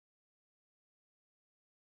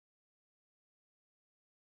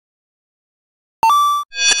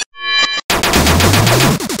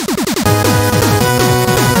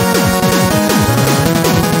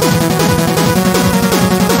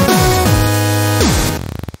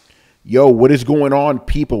Yo, what is going on,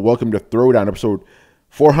 people? Welcome to Throwdown, episode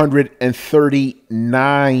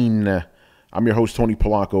 439. I'm your host, Tony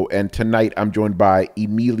Polanco, and tonight I'm joined by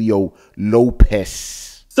Emilio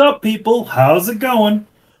Lopez. What's up, people? How's it going?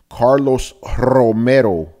 Carlos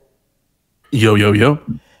Romero. Yo, yo, yo.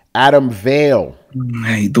 Adam Vale.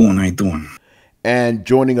 How you doing? And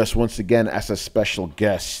joining us once again as a special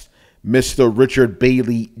guest, Mr. Richard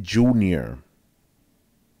Bailey Jr.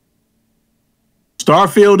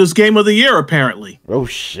 Starfield is game of the year, apparently. Oh,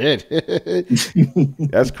 shit.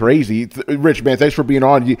 That's crazy. Rich, man, thanks for being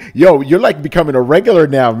on. Yo, you're like becoming a regular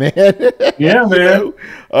now, man. Yeah, man.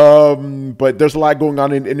 But there's a lot going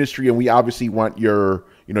on in the industry, and we obviously want your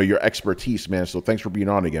expertise, man. So thanks for being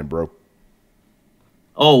on again, bro.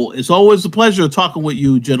 Oh, it's always a pleasure talking with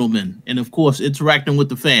you, gentlemen. And, of course, interacting with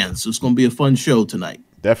the fans. It's going to be a fun show tonight.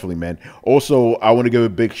 Definitely, man. Also, I want to give a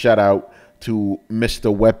big shout out to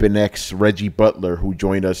Mr. Weapon X, Reggie Butler, who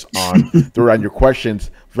joined us on Throwdown Your Questions.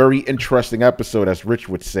 Very interesting episode, as Rich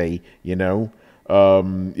would say, you know.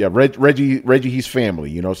 Reggie, he's family,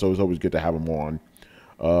 you know, so it's always good to have him on.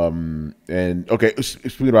 And, okay,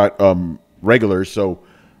 speaking about regulars, so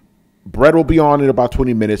Brett will be on in about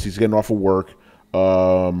 20 minutes. He's getting off of work.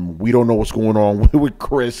 We don't know what's going on with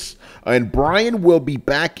Chris. And Brian will be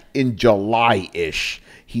back in July-ish.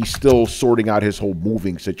 He's still sorting out his whole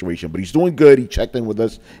moving situation, but he's doing good. He checked in with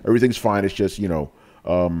us. Everything's fine. It's just, if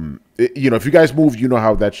you guys moved, you know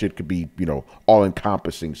how that shit could be, all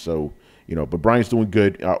encompassing. So, but Brian's doing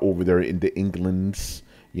good over there in the Englands,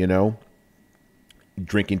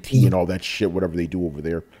 drinking tea and all that shit, whatever they do over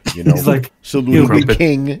there, He's like, saluting the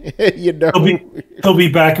king, He'll be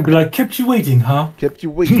back and be like, kept you waiting, huh? Kept you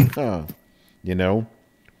waiting, huh?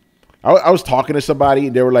 I was talking to somebody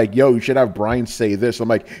and they were like, yo, you should have Brian say this. I'm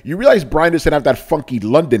like, you realize Brian doesn't have that funky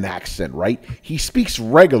London accent, right? He speaks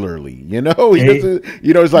regularly, He doesn't,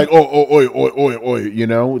 it's like, oi,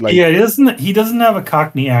 like, yeah, he doesn't have a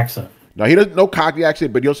Cockney accent. No, he doesn't, no Cockney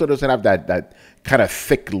accent, but he also doesn't have that kind of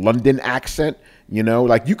thick London accent,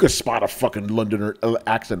 like you could spot a fucking Londoner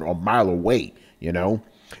accent a mile away, The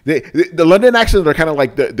London accents are kind of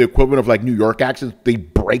like the equivalent of like New York accents. They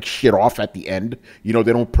break shit off at the end. They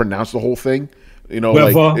don't pronounce the whole thing. I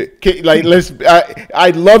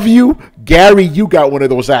love you, Gary. You got one of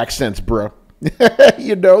those accents, bro.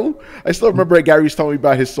 I still remember Gary was telling me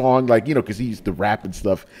about his song, like because he used to rap and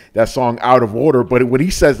stuff. That song "Out of Order," but when he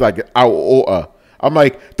says like I'm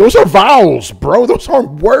like, those are vowels, bro. Those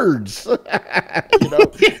aren't words.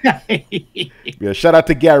 Yeah, shout out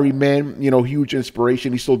to Gary, man. Huge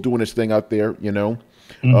inspiration. He's still doing his thing out there,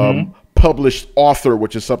 Published author,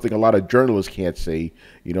 which is something a lot of journalists can't say,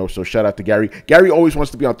 so shout out to Gary. Gary always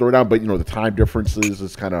wants to be on Throwdown, but, the time differences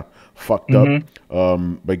is kind of fucked up.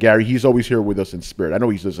 But Gary, he's always here with us in spirit. I know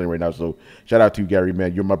he's listening right now, so shout out to you, Gary,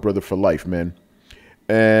 man. You're my brother for life, man.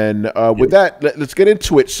 And with that, let's get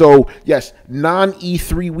into it. So, yes,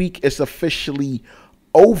 non-E3 week is officially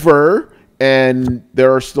over, and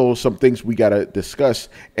there are still some things we got to discuss.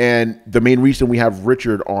 And the main reason we have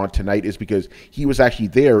Richard on tonight is because he was actually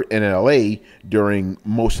there in LA during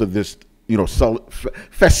most of this,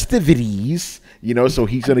 festivities, so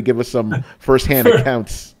he's going to give us some firsthand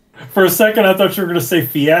accounts. For a second, I thought you were going to say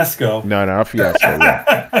fiasco. No, fiasco.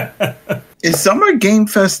 Yeah. Is Summer Game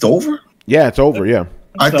Fest over? Yeah, it's over, yeah.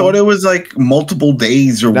 I thought it was like multiple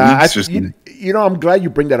days or weeks or something. I'm glad you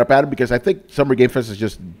bring that up, Adam, because I think Summer Game Fest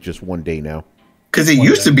is just one day now. Because it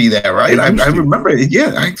used to be that, right? I remember it.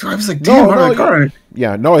 Yeah, I was like, damn,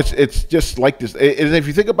 it's just like this. And if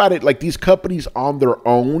you think about it, like these companies on their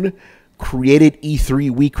own created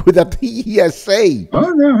E3 week without the ESA.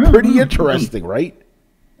 Pretty interesting, right?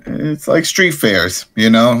 It's like street fairs,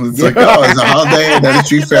 It's like, it's a holiday, and then the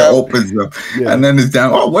street fair opens up, and then it's down.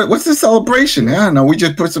 Oh, what's the celebration? Yeah, no, we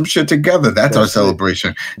just put some shit together. That's our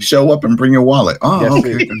celebration. Show up and bring your wallet. Oh,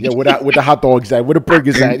 okay. Yeah, with the hot dogs at, with the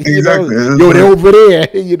burgers at, exactly. They're over there.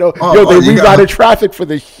 They rerouted traffic for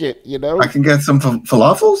this shit. I can get some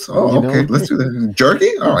falafels. Oh, okay, let's do that.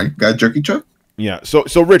 Jerky. All right, got a jerky truck. Yeah.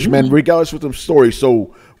 So Rich, man, regale us with some stories.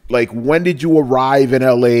 So, like, when did you arrive in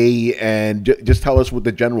LA, and just tell us what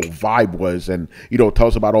the general vibe was, and tell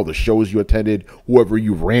us about all the shows you attended, whoever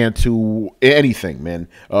you ran to, anything, man.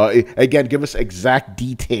 Again, give us exact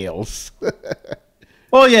details.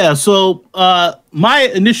 Oh yeah, so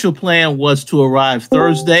my initial plan was to arrive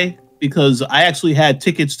Thursday because I actually had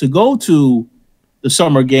tickets to go to the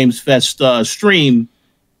Summer Games Fest stream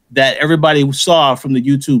that everybody saw from the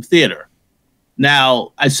YouTube theater.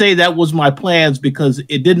 Now, I say that was my plans because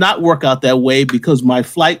it did not work out that way because my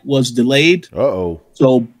flight was delayed.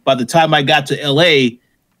 So by the time I got to LA,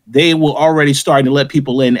 they were already starting to let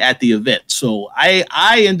people in at the event. So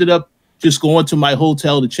I ended up just going to my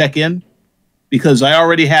hotel to check in because I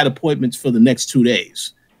already had appointments for the next 2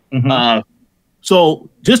 days. So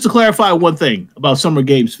just to clarify one thing about Summer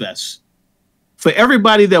Games Fest, for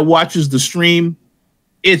everybody that watches the stream,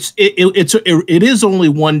 it is only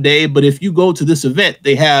 1 day, but if you go to this event,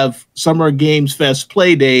 they have Summer Games Fest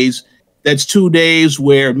play days. That's 2 days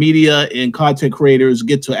where media and content creators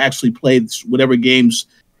get to actually play whatever games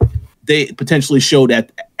they potentially showed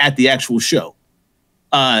at the actual show.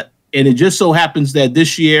 And it just so happens that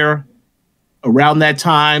this year, around that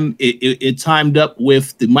time, it timed up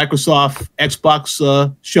with the Microsoft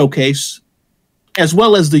Xbox Showcase, as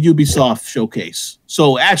well as the Ubisoft Showcase.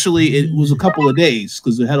 So actually, it was a couple of days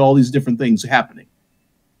because it had all these different things happening.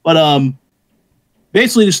 But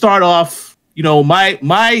basically, to start off, you know,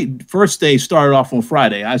 my first day started off on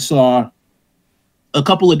Friday. I saw a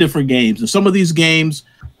couple of different games, and some of these games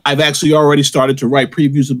I've actually already started to write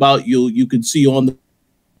previews about. You can see on the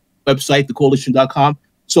website, thecoalition.com.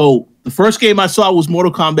 So the first game I saw was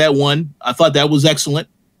Mortal Kombat 1. I thought that was excellent.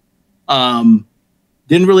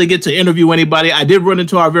 Didn't really get to interview anybody. I did run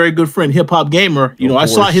into our very good friend Hip Hop Gamer. You know, I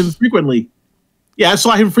saw him frequently. Yeah, I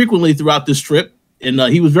saw him frequently throughout this trip, and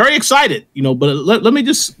he was very excited. You know, but let me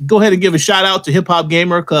just go ahead and give a shout out to Hip Hop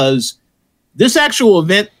Gamer because this actual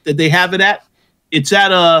event that they have it at, it's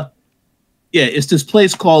at it's this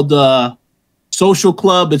place called Social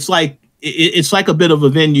Club. It's like a bit of a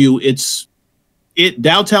venue. It's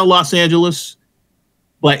downtown Los Angeles,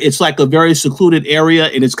 but it's like a very secluded area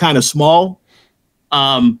and it's kind of small.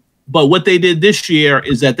 But what they did this year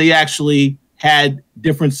is that they actually had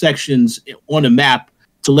different sections on the map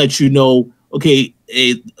to let you know, okay,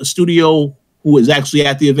 a studio who is actually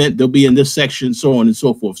at the event, they'll be in this section, so on and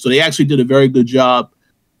so forth. So they actually did a very good job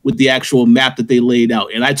with the actual map that they laid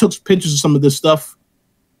out. And I took pictures of some of this stuff,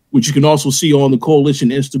 which you can also see on the Coalition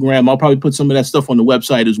Instagram. I'll probably put some of that stuff on the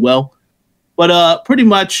website as well. But pretty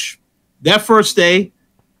much that first day,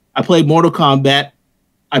 I played Mortal Kombat.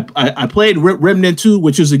 I played Remnant 2,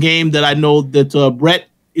 which is a game that I know that Brett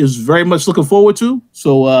is very much looking forward to.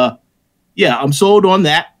 So, yeah, I'm sold on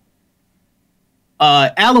that.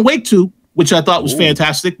 Alan Wake 2, which I thought was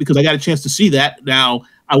fantastic because I got a chance to see that. Now,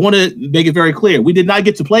 I want to make it very clear. We did not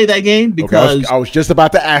get to play that game because... Okay, I was just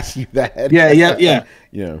about to ask you that.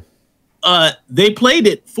 Yeah. They played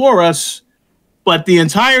it for us, but the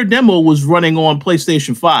entire demo was running on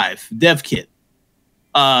PlayStation 5 dev kit.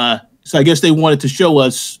 So I guess they wanted to show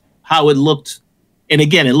us how it looked. And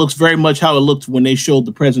again, it looks very much how it looked when they showed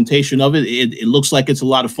the presentation of it. It looks like it's a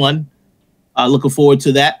lot of fun. Looking forward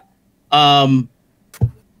to that. And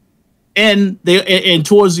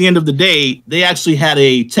towards the end of the day, they actually had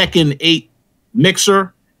a Tekken 8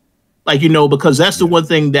 mixer. Like, you know, because that's the one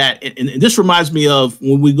thing that, and this reminds me of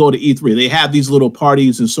when we go to E3, they have these little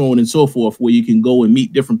parties and so on and so forth where you can go and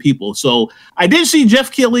meet different people. So I did see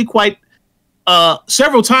Jeff Keighley quite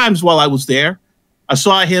several times while I was there. I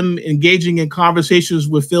saw him engaging in conversations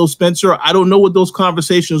with Phil Spencer. I don't know what those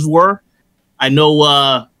conversations were. I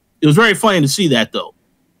know it was very funny to see that, though.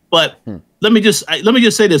 But let me just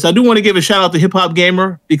say this. I do want to give a shout out to Hip Hop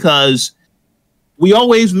Gamer because we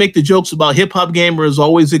always make the jokes about Hip Hop Gamer is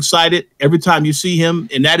always excited every time you see him,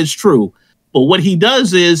 and that is true. But what he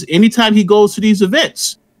does is anytime he goes to these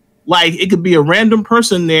events, like it could be a random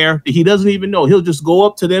person there that he doesn't even know. He'll just go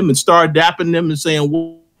up to them and start dapping them and saying,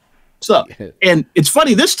 "What's up?" And it's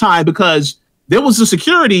funny this time because there was a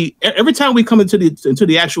security every time we come into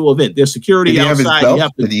the actual event. There's security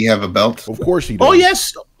outside. Did he have a belt? Of course he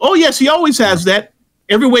does. Oh yes, he always has that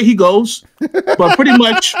everywhere he goes. But pretty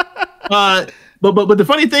much, but the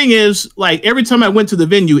funny thing is, like every time I went to the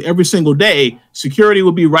venue, every single day, security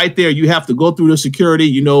would be right there. You have to go through the security,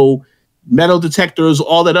 you know, metal detectors,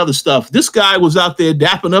 all that other stuff. This guy was out there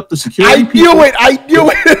dapping up the security. I knew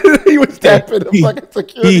it. He was dapping up like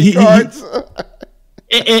security guards.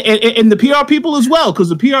 And the PR people as well, because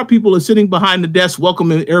the PR people are sitting behind the desk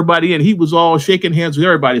welcoming everybody, and he was all shaking hands with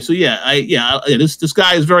everybody. So this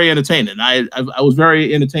guy is very entertaining. I was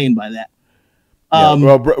very entertained by that.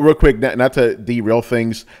 Well, real quick, not to derail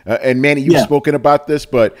things, and Manny, you've spoken about this,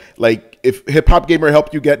 but like if Hip Hop Gamer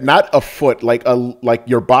helped you get not a foot, like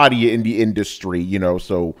your body in the industry, you know.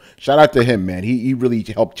 So shout out to him, man. He really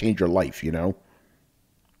helped change your life, you know.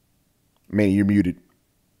 Manny, you're muted.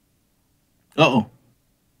 Uh-oh.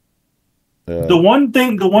 The one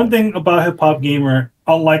thing about Hip Hop Gamer,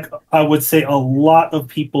 unlike I would say a lot of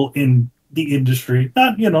people in the industry,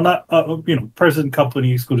 not present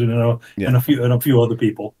company excluded and a few other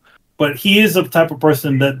people, but he is the type of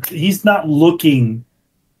person that he's not looking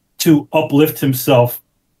to uplift himself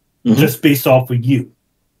just based off of you.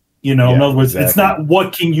 You know, in other words, it's not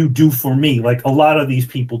what can you do for me, like a lot of these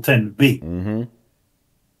people tend to be.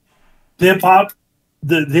 Hip hop,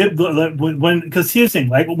 because here's the thing,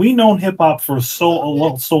 like we've known hip hop for so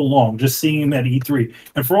long, just seeing him at E3,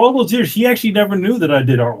 and for all those years, he actually never knew that I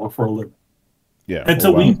did artwork for a living. Yeah,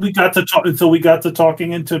 until we got to talk, until we got to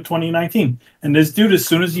talking into 2019, and this dude, as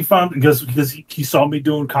soon as he found, because he saw me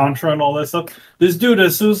doing Contra and all that stuff, this dude,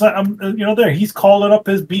 as soon as I'm there, he's calling up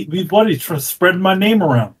his buddies, spreading my name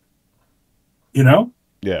around. You know,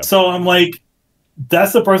 So I'm like,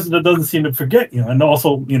 that's the person that doesn't seem to forget, And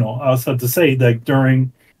also, I also have to say that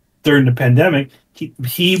during the pandemic, he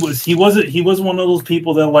was one of those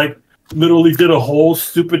people that like literally did a whole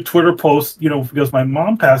stupid Twitter post, because my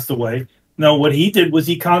mom passed away. No, what he did was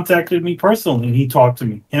he contacted me personally and he talked to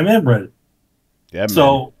me, him and Reddit. Yeah.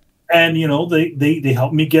 So, and they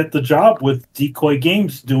helped me get the job with Decoy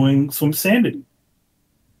Games doing some Sanity.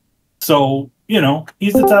 So,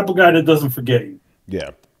 he's the type of guy that doesn't forget you.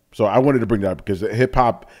 Yeah. So I wanted to bring that up because hip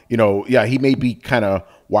hop, he may be kind of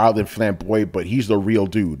wild and flamboyant, but he's the real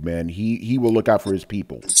dude, man. He will look out for his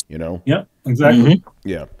people, Yeah, exactly.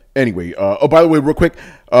 Yeah. Anyway, by the way, real quick,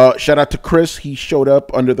 shout out to Chris. He showed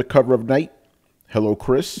up under the cover of night. Hello,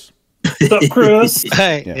 Chris. What's up, Chris?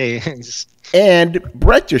 Hey. And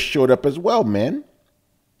Brett just showed up as well, man.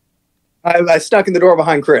 I snuck in the door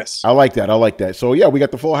behind Chris. I like that. So, yeah, we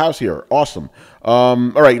got the full house here. Awesome. All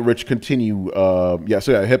right, Rich, continue.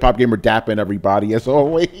 Hip Hop Gamer dapping everybody, as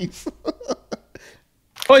always.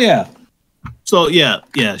 Oh, yeah. So, yeah.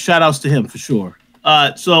 Shout outs to him for sure.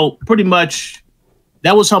 So, pretty much,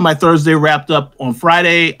 that was how my Thursday wrapped up. On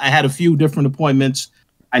Friday, I had a few different appointments.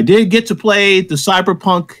 I did get to play the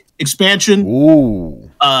Cyberpunk expansion.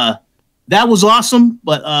 Ooh. That was awesome,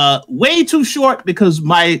 but way too short because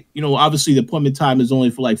my, obviously the appointment time is only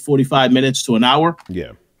for like 45 minutes to an hour.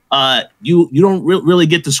 Yeah. You don't really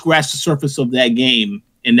get to scratch the surface of that game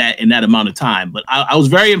in that amount of time. But I was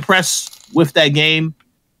very impressed with that game.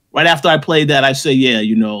 Right after I played that, I say,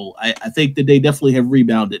 I think that they definitely have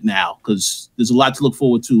rebounded now because there's a lot to look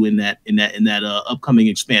forward to in that upcoming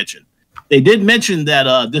expansion. They did mention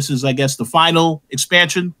that this is, I guess, the final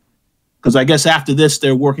expansion. Because I guess after this,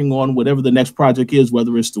 they're working on whatever the next project is,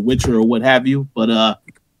 whether it's The Witcher or what have you. But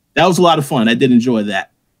that was a lot of fun. I did enjoy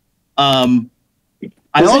that. I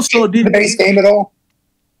also did the base game at all.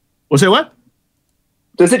 Say what?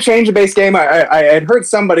 Does it change the base game? I had heard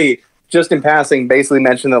somebody just in passing basically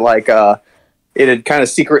mention that like it had kind of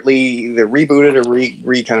secretly either rebooted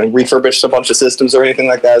or kind of refurbished a bunch of systems or anything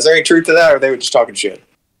like that. Is there any truth to that, or they were just talking shit?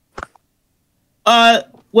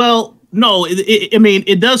 Well. No, I mean,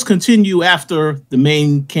 it does continue after the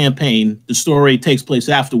main campaign. The story takes place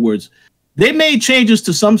afterwards. They made changes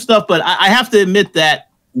to some stuff, but I have to admit that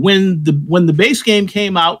when the base game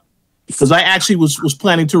came out, because I actually was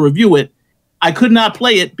planning to review it, I could not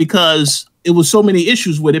play it because it was so many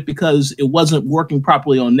issues with it because it wasn't working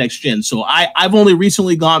properly on next gen. So I've only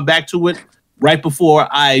recently gone back to it right before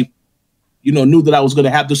I, knew that I was going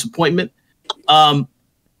to have this appointment.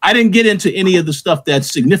 I didn't get into any of the stuff that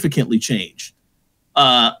significantly changed.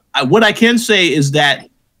 What I can say is that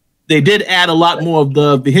they did add a lot more of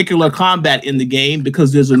the vehicular combat in the game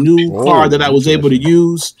because there's a new car that I was able to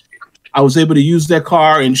use. I was able to use that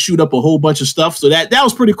car and shoot up a whole bunch of stuff. So that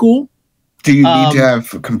was pretty cool. Do you need to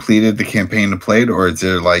have completed the campaign to play it, or is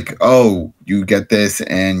there like, you get this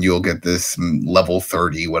and you'll get this level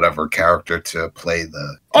 30 whatever character to play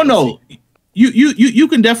the? Oh no. You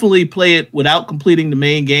can definitely play it without completing the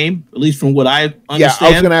main game, at least from what I understand. Yeah,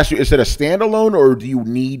 I was going to ask you, is it a standalone or do you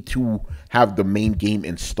need to have the main game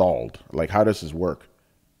installed? Like, how does this work?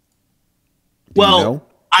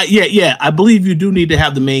 I believe you do need to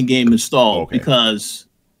have the main game installed because,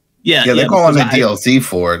 they're calling it DLC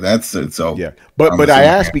for it. That's it. So yeah, but I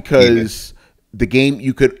asked because the game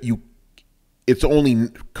it's only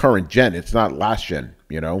current gen. It's not last gen.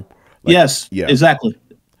 Yes, exactly.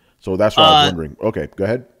 So that's what I was wondering. Okay, go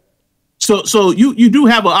ahead. So you do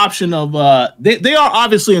have an option of they are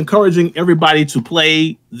obviously encouraging everybody to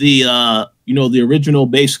play the the original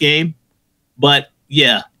base game, but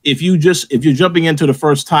yeah, if you're jumping into the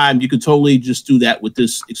first time, you could totally just do that with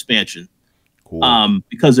this expansion. Cool.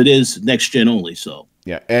 Because it is next gen only. So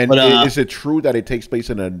yeah, and is it true that it takes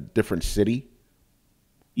place in a different city?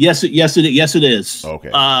 Yes, it is.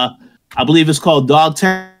 Okay. I believe it's called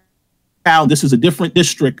Dogtown. This is a different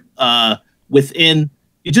district within.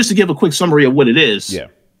 Just to give a quick summary of what it is,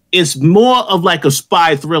 it's more of like a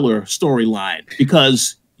spy thriller storyline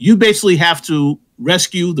because you basically have to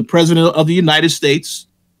rescue the president of the United States,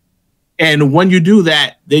 and when you do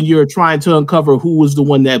that, then you're trying to uncover who was the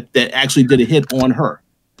one that actually did a hit on her.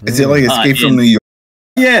 Is it like Escape from New York?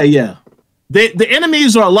 Yeah. The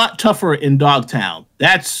enemies are a lot tougher in Dogtown.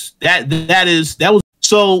 That was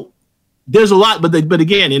so. There's a lot, but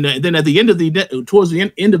again, and then at the end of towards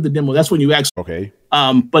the end of the demo, that's when you actually. Okay.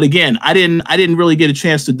 But again, I didn't really get a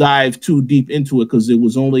chance to dive too deep into it because it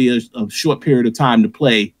was only a short period of time to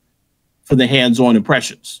play for the hands-on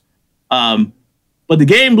impressions. But the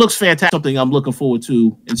game looks fantastic. Something I'm looking forward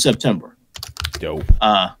to in September. Dope.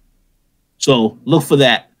 So look for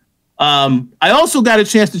that. I also got a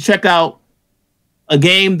chance to check out a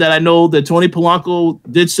game that I know that Tony Polanco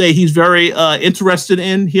did say he's very interested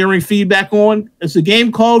in hearing feedback on. It's a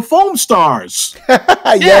game called Foam Stars.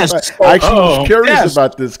 Yes, I actually was curious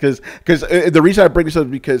about this because the reason I bring this up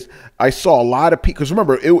is because I saw a lot of people. Because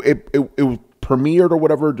remember, it was premiered or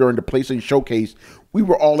whatever during the PlayStation Showcase. We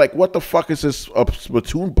were all like, "What the fuck is this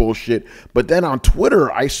Splatoon bullshit?" But then on Twitter,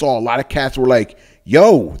 I saw a lot of cats were like,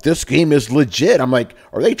 "Yo, this game is legit." I'm like,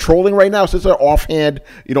 "Are they trolling right now?" Since they're offhand,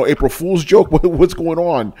 April Fool's joke. What's going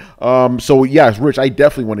on? So yes, Rich, I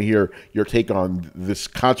definitely want to hear your take on this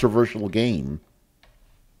controversial game.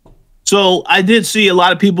 So I did see a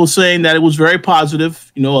lot of people saying that it was very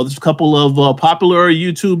positive. There's a couple of popular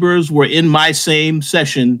YouTubers were in my same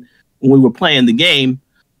session when we were playing the game.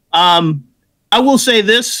 I will say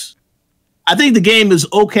this. I think the game is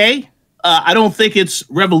okay. I don't think it's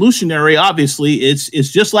revolutionary. Obviously, it's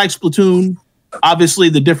just like Splatoon. Obviously,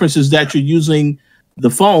 the difference is that you're using the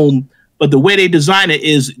foam, but the way they design it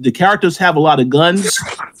is the characters have a lot of guns,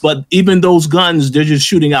 but even those guns, they're just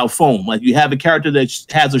shooting out foam. Like you have a character that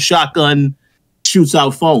has a shotgun, shoots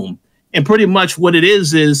out foam. And pretty much what it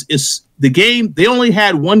is the game. They only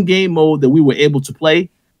had one game mode that we were able to play,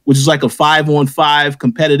 which is like a 5-on-5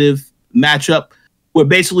 competitive matchup, where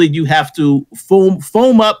basically you have to foam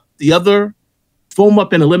up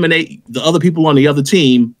and eliminate the other people on the other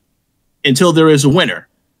team until there is a winner.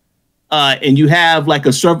 And you have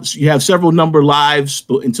several number lives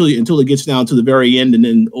until it gets down to the very end, and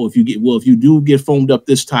then if you do get foamed up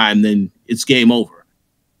this time, then it's game over.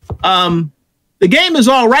 The game is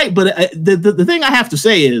all right, but the thing I have to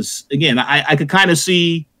say is, again, I could kind of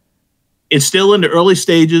see it's still in the early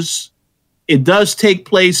stages. It does take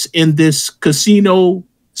place in this casino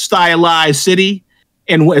stylized city.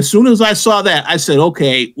 And as soon as I saw that, I said,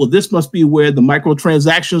 okay, well, this must be where the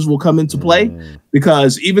microtransactions will come into play.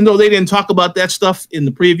 Because even though they didn't talk about that stuff in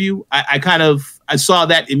the preview, I saw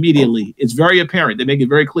that immediately. It's very apparent. They make it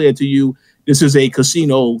very clear to you, this is a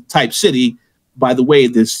casino type city by the way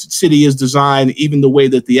this city is designed, even the way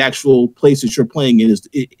that the actual place that you're playing in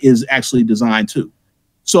is actually designed too.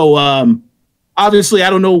 So obviously, I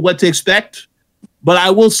don't know what to expect, but I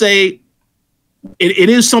will say it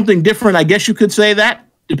is something different. I guess you could say that,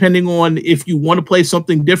 depending on if you want to play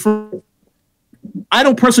something different. I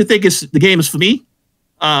don't personally think the game is for me.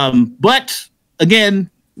 But again,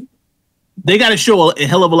 they got to show a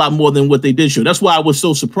hell of a lot more than what they did show. That's why I was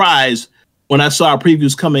so surprised when I saw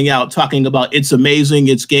previews coming out talking about it's amazing,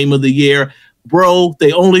 it's game of the year. Bro,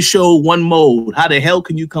 they only show one mode. How the hell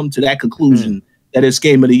can you come to that conclusion that it's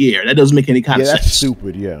game of the year? That doesn't make any kind of sense. That's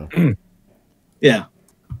stupid, yeah. Yeah.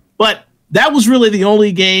 But that was really the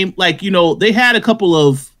only game. Like, they had a couple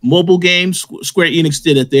of mobile games. Square Enix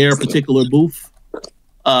did at their particular booth.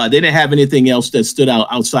 They didn't have anything else that stood out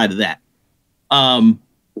outside of that.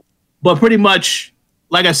 But pretty much,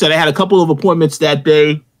 like I said, I had a couple of appointments that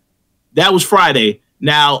day. That was Friday.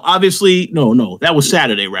 Now, obviously, no, that was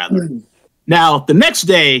Saturday rather. Now, the next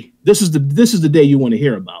day, this is the day you want to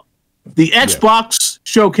hear about. The Xbox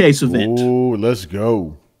Showcase event. Oh, let's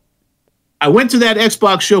go. I went to that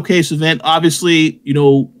Xbox Showcase event. Obviously,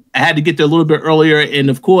 I had to get there a little bit earlier. And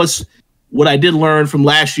of course, what I did learn from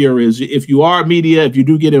last year is if you are media, if you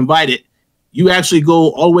do get invited, you actually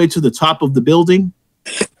go all the way to the top of the building.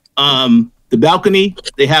 The balcony,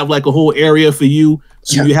 they have like a whole area for you.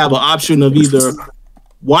 So you have an option of either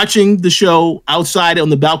watching the show outside on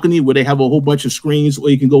the balcony where they have a whole bunch of screens, or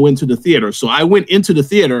you can go into the theater. So I went into the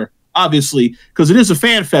theater, obviously, because it is a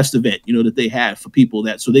fan fest event, that they have for people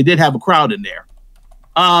so they did have a crowd in there.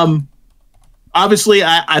 Obviously,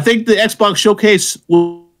 I think the Xbox Showcase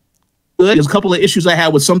was good. There's a couple of issues I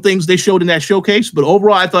had with some things they showed in that showcase, but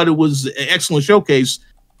overall, I thought it was an excellent showcase.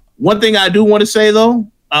 One thing I do want to say, though,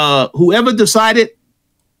 whoever decided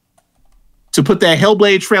to put that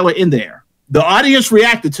Hellblade trailer in there, the audience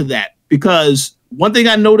reacted to that, because one thing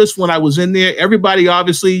I noticed when I was in there, everybody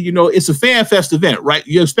obviously, it's a fan fest event, right?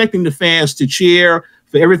 You're expecting the fans to cheer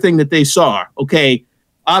for everything that they saw. Okay,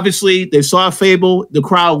 obviously they saw Fable, the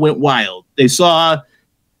crowd went wild. They saw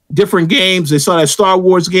different games. They saw that Star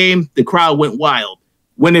Wars game, the crowd went wild.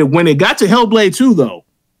 When it got to Hellblade 2, though,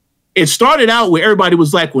 it started out where everybody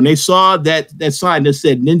was like, when they saw that sign that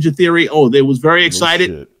said Ninja Theory, oh, they was very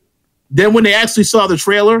excited. Then when they actually saw the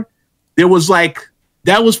trailer, there was like,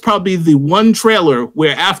 that was probably the one trailer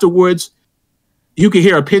where afterwards you could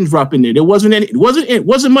hear a pin drop in there. It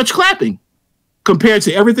wasn't much clapping compared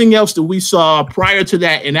to everything else that we saw prior to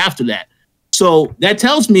that and after that. So that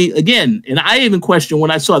tells me, again, and I even questioned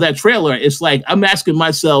when I saw that trailer, it's like, I'm asking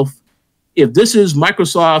myself, if this is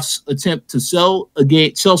Microsoft's attempt to sell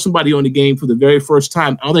somebody on the game for the very first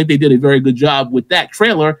time, I don't think they did a very good job with that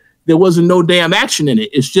trailer. There wasn't no damn action in it.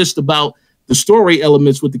 It's just about the story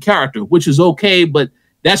elements with the character, which is okay, but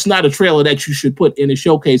that's not a trailer that you should put in a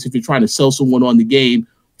showcase if you're trying to sell someone on the game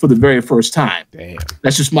for the very first time. Damn.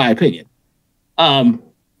 That's just my opinion.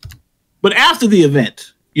 But after the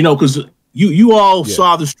event, because you all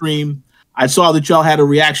saw the stream, I saw that y'all had a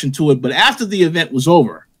reaction to it, but after the event was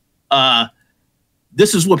over,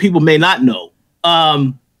 this is what people may not know.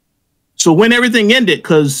 So when everything ended,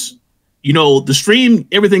 because the stream,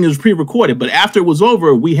 everything is pre-recorded, but after it was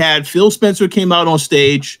over, we had Phil Spencer came out on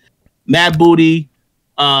stage, Matt Booty,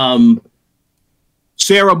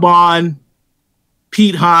 Sarah Bond,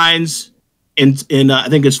 Pete Hines, and I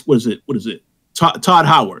think it's what is it? Todd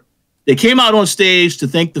Howard. They came out on stage to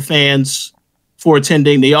thank the fans for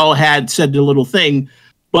attending. They all had said their little thing,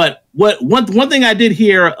 but one thing I did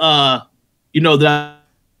hear, that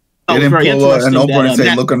they didn't pull an open and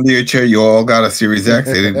say, "Look under your chair. You all got a Series X."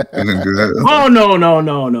 They didn't do that. Oh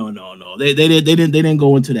no. They didn't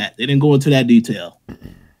go into that. They didn't go into that detail.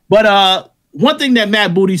 But one thing that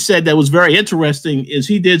Matt Booty said that was very interesting is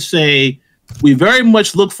he did say, "We very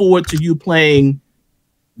much look forward to you playing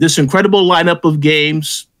this incredible lineup of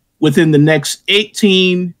games within the next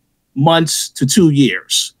 18 months to 2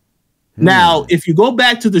 years." Now, if you go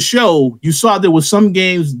back to the show, you saw there was some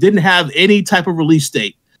games didn't have any type of release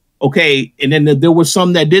date. Okay. And then there were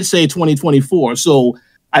some that did say 2024. So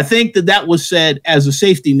I think that was said as a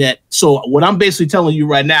safety net. So what I'm basically telling you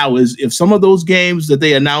right now is if some of those games that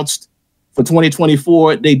they announced for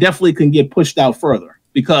 2024, they definitely can get pushed out further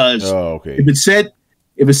because if it said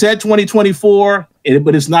 2024,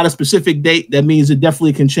 but it's not a specific date, that means it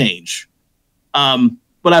definitely can change.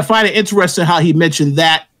 But I find it interesting how he mentioned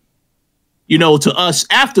that, to us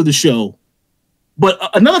after the show. But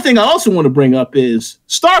another thing I also want to bring up is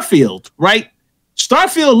Starfield, right?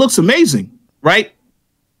 Starfield looks amazing, right?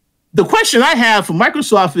 The question I have for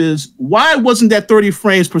Microsoft is, why wasn't that 30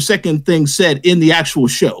 frames per second thing said in the actual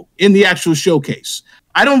show, in the actual showcase?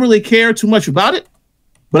 I don't really care too much about it,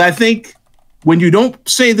 but I think when you don't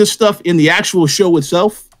say this stuff in the actual show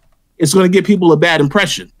itself, it's going to give people a bad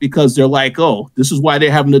impression because they're like, oh, this is why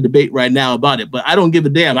they're having a debate right now about it. But I don't give a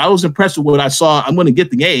damn. I was impressed with what I saw. I'm going to get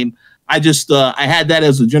the game. I just, I had that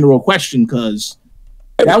as a general question because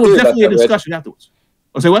that was definitely a discussion afterwards.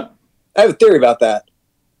 I'll say what? I have a theory about that.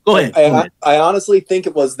 Go ahead. I honestly think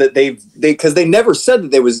it was that because they never said that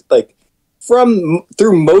they was like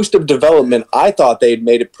through most of development. I thought they'd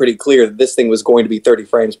made it pretty clear that this thing was going to be 30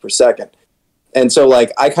 frames per second. And so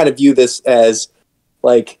like, I kind of view this as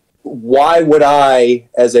like, why would I,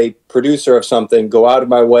 as a producer of something, go out of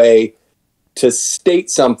my way to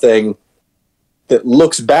state something that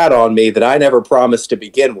looks bad on me that I never promised to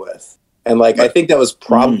begin with? And like, I think that was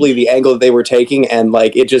probably the angle that they were taking. And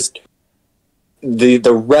like, it just,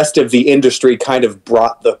 the rest of the industry kind of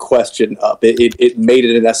brought the question up. It made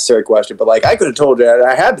it a necessary question. But like, I could have told you,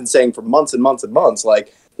 I had been saying for months and months and months,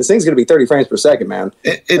 like, this thing's going to be 30 frames per second, man.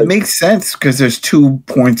 It makes sense because there's 2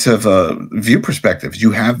 points of view perspectives.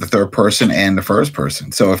 You have the third person and the first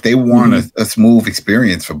person. So if they want a smooth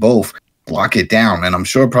experience for both, block it down. And I'm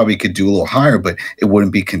sure it probably could do a little higher, but it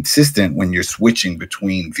wouldn't be consistent when you're switching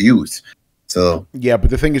between views. So yeah, but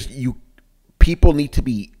the thing is, people need to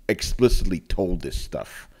be explicitly told this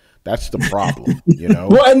stuff. That's the problem,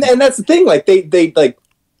 Well, and that's the thing. Like they like,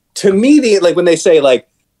 to me, like when they say like,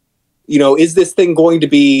 is this thing going to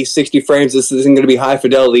be 60 frames? This isn't going to be high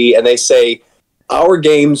fidelity. And they say, our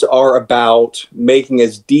games are about making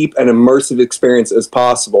as deep and immersive experience as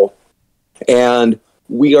possible. And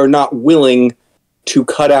we are not willing to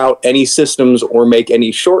cut out any systems or make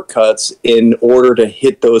any shortcuts in order to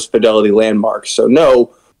hit those fidelity landmarks. So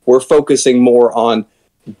no, we're focusing more on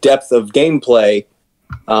depth of gameplay,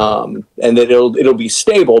 and that it'll be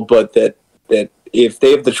stable, but that if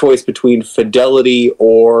they have the choice between fidelity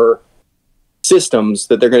or systems,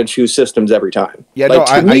 that they're going to choose systems every time. Yeah,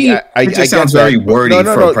 like, it just sounds very wordy.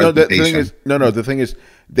 The thing is,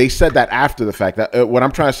 they said that after the fact. That what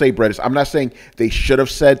I'm trying to say, Brett, is I'm not saying they should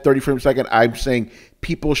have said 30 frames per second. I'm saying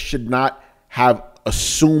people should not have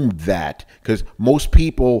assumed that, because most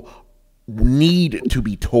people need to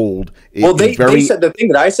be told. Well, they said the thing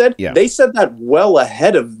that I said. Yeah. They said that well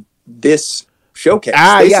ahead of this showcase.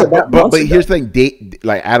 But here's the thing.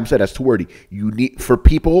 Like Adam said, that's too wordy. You need for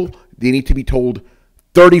people. They need to be told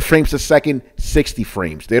 30 frames a second, 60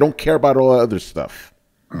 frames. They don't care about all the other stuff.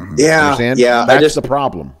 Mm-hmm. Yeah. That's the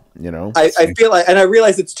problem. I feel like, and I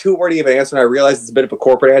realize it's too wordy of an answer, and I realize it's a bit of a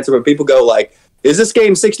corporate answer. But people go like, "Is this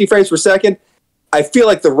game 60 frames per second?" I feel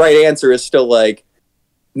like the right answer is still like,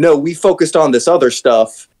 "No, we focused on this other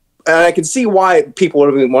stuff." And I can see why people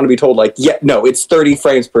want to be told like, "Yeah, no, it's 30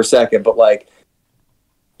 frames per second." But like,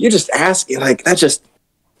 you're just asking like that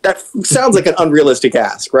sounds like an unrealistic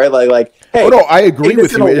ask, right? Like, hey, no, I agree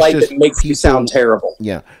with you. It's just that makes you sound terrible.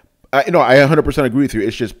 Yeah. I 100% agree with you.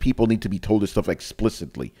 It's just people need to be told this stuff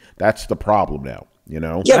explicitly. That's the problem now, Yeah,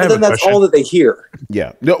 but then that's all that they hear.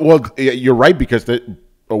 Yeah. No, well, you're right, because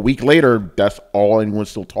a week later, that's all anyone's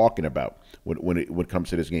still talking about when it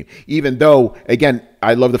comes to this game. Even though, again,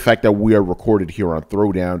 I love the fact that we are recorded here on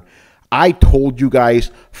Throwdown. I told you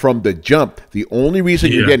guys from the jump, the only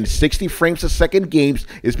reason you're getting 60 frames a second games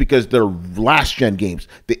is because they're last-gen games.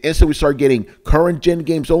 The instant we start getting current-gen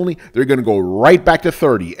games only, they're going to go right back to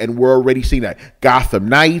 30, and we're already seeing that. Gotham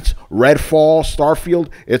Knights, Redfall,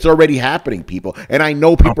 Starfield, it's already happening, people. And I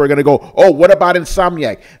know people are going to go, oh, what about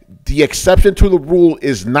Insomniac? The exception to the rule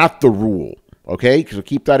is not the rule, okay? So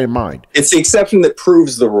keep that in mind. It's the exception that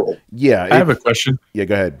proves the rule. Yeah. I have a question. Yeah,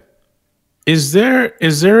 go ahead. Is there a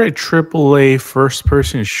AAA first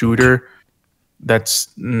person shooter that's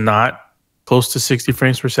not close to 60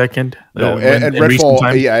 frames per second? No, and Redfall,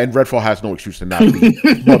 and Redfall has no excuse to not be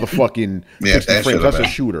motherfucking 60 frames. That's a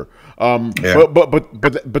shooter.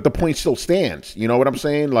 But the point still stands. You know what I'm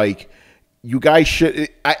saying? Like, you guys should.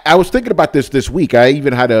 I was thinking about this week. I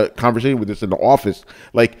even had a conversation with this in the office.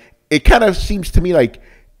 Like, it kind of seems to me like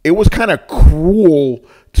it was kind of cruel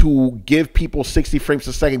to give people 60 frames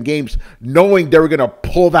a second games, knowing they were going to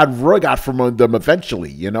pull that rug out from them eventually.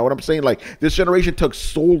 You know what I'm saying? Like, this generation took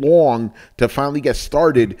so long to finally get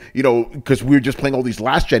started, because we were just playing all these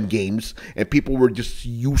last-gen games, and people were just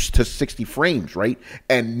used to 60 frames, right?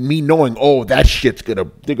 And me knowing, oh, that shit's they're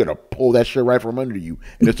going to pull that shit right from under you,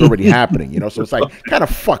 and it's already happening, So it's like kind of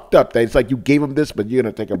fucked up that it's like you gave them this, but you're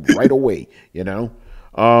going to take them right away,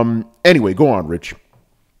 Anyway, go on, Rich.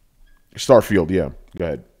 Starfield, yeah. Go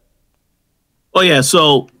ahead. Oh yeah,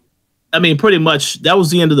 so I mean, pretty much that was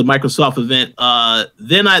the end of the Microsoft event.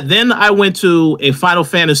 Then I went to a Final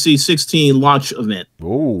Fantasy 16 launch event.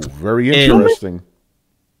 Oh, very interesting. And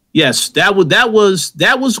yes, that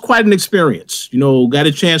was quite an experience. Got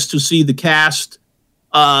a chance to see the cast.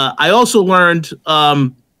 I also learned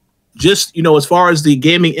just as far as the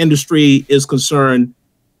gaming industry is concerned,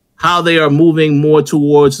 how they are moving more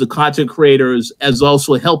towards the content creators as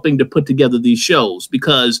also helping to put together these shows,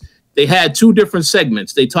 because they had two different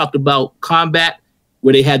segments. They talked about combat,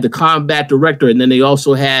 where they had the combat director, and then they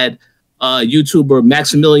also had YouTuber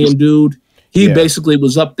Maximilian Dude. He basically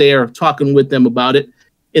was up there talking with them about it.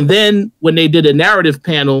 And then when they did a narrative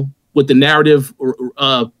panel with the narrative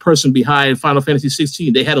person behind Final Fantasy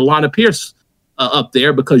 16, they had Alana Pierce up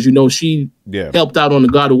there because, she helped out on the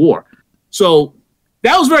God of War. So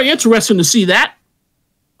that was very interesting to see that.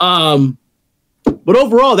 But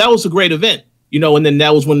overall, that was a great event. And then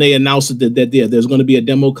that was when they announced that there's going to be a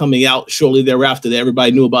demo coming out shortly thereafter, that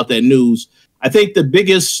everybody knew about that news. I think the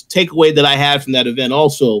biggest takeaway that I had from that event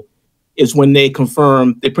also is when they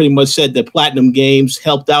confirmed, they pretty much said that Platinum Games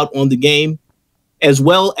helped out on the game, as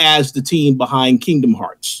well as the team behind Kingdom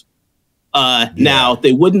Hearts. Now,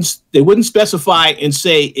 they wouldn't specify and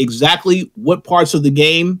say exactly what parts of the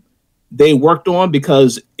game they worked on,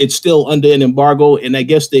 because it's still under an embargo. And I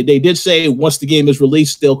guess they did say once the game is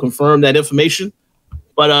released, they'll confirm that information.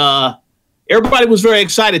 But everybody was very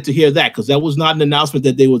excited to hear that, because that was not an announcement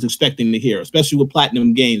that they was expecting to hear, especially with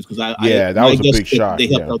Platinum Games. Because that was a big shock. They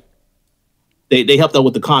helped out. They helped out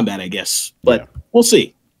with the combat, I guess. But we'll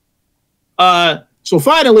see. So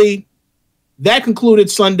finally, that concluded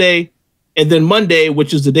Sunday. And then Monday,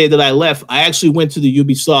 which is the day that I left, I actually went to the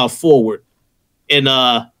Ubisoft Forward. And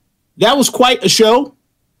that was quite a show.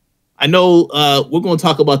 I know we're going to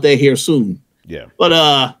talk about that here soon. Yeah.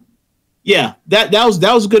 But that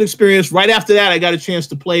was a good experience. Right after that, I got a chance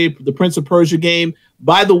to play the Prince of Persia game.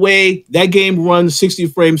 By the way, that game runs 60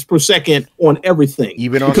 frames per second on everything.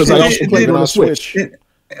 Even on Switch. I also played it on Switch.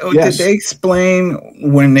 Did they explain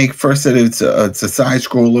when they first said it's a side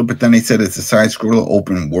scroller, but then they said it's a side scroller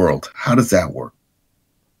open world? How does that work?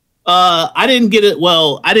 I didn't get it.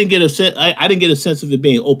 Well, I didn't get a sense. I didn't get a sense of it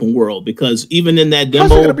being open world because even in that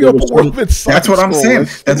demo, that's what I'm saying.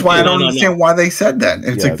 That's why I don't understand why they said that.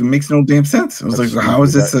 It's like it makes no damn sense. I was like, how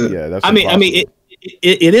is this? I mean,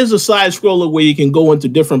 it is a side scroller where you can go into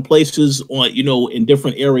different places on, in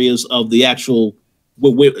different areas of the actual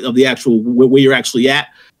where you're actually at.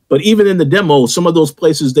 But even in the demo, some of those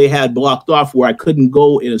places they had blocked off where I couldn't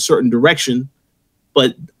go in a certain direction.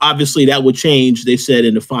 But obviously that would change, they said,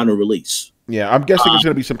 in the final release. Yeah, I'm guessing it's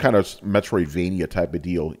going to be some kind of Metroidvania type of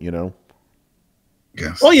deal,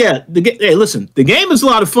 Yes. Oh, yeah. Hey, listen, the game is a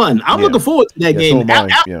lot of fun. I'm looking forward to that game.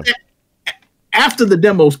 After the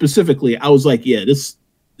demo specifically, I was like, this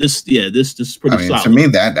is pretty solid. To me,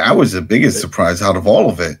 that was the biggest surprise out of all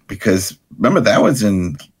of it. Because, remember, that was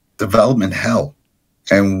in development hell.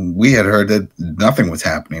 And we had heard that nothing was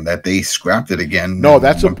happening, that they scrapped it again. No,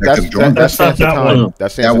 that's not that one. That's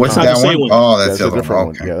that one. Oh, that's a different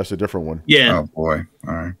one. Yeah, that's a different one. Yeah. Oh boy.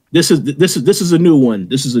 All right. This is a new one.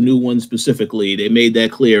 This is a new one specifically. They made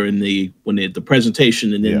that clear in the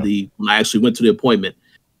presentation and then when I actually went to the appointment.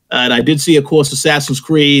 And I did see, of course, Assassin's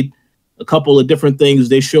Creed, a couple of different things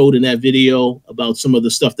they showed in that video about some of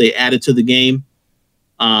the stuff they added to the game.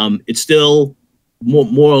 It's still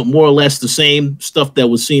more or less the same stuff that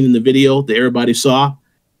was seen in the video that everybody saw.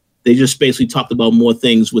 They just basically talked about more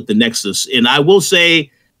things with the Nexus. And I will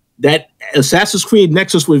say that Assassin's Creed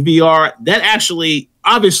Nexus with VR, that actually,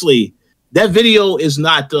 obviously, that video is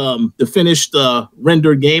not the finished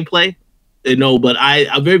rendered gameplay, but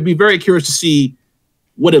I'll be very curious to see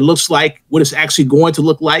what it looks like, what it's actually going to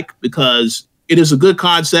look like, because it is a good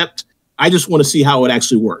concept. I just want to see how it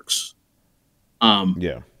actually works.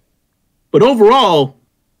 But overall,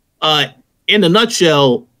 in a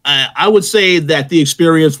nutshell, I would say that the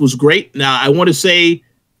experience was great. Now, I want to say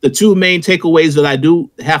the two main takeaways that I do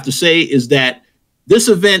have to say is that this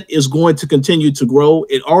event is going to continue to grow.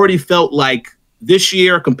 It already felt like this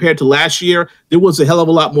year compared to last year, there was a hell of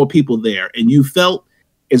a lot more people there. And you felt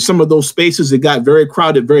in some of those spaces, it got very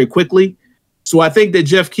crowded very quickly. So I think that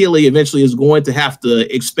Jeff Keighley eventually is going to have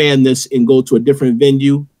to expand this and go to a different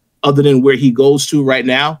venue other than where he goes to right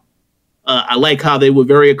now. I like how they were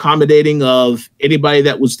very accommodating of anybody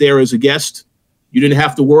that was there as a guest. You didn't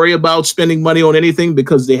have to worry about spending money on anything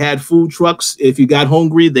because they had food trucks. If you got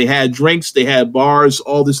hungry, they had drinks, they had bars,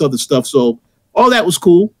 all this other stuff. So all that was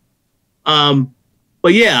cool.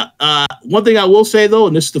 But yeah, one thing I will say, though,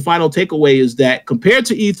 and this is the final takeaway, is that compared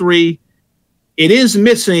to E3, it is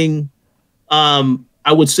missing,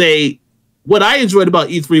 I would say, what I enjoyed about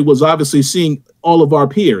E3 was obviously seeing all of our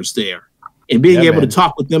peers there and being able to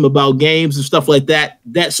talk with them about games and stuff like that.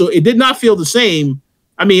 So it did not feel the same.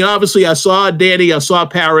 I mean, obviously, I saw Danny, I saw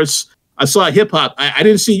Paris, I saw Hip Hop. I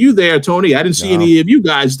didn't see you there, Tony. I didn't see any of you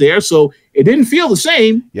guys there. So it didn't feel the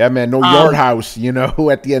same. Yeah, man. No Yard House,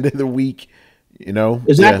 at the end of the week,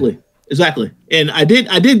 Exactly. And I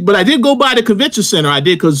did go by the convention center. I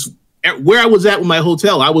did, because where I was at with my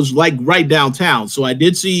hotel, I was like right downtown. So I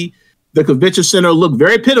did see the convention center look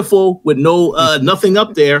very pitiful with nothing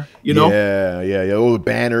up there, Yeah, all the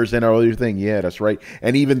banners and all everything. Yeah, that's right.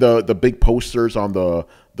 And even the big posters on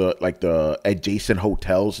the adjacent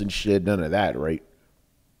hotels and shit. None of that, right?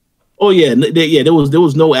 Oh yeah, there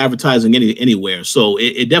was no advertising anywhere. So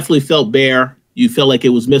it definitely felt bare. You felt like it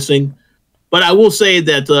was missing. But I will say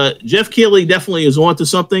that Jeff Keighley definitely is onto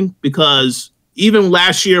something, because even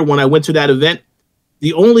last year when I went to that event,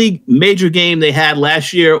 the only major game they had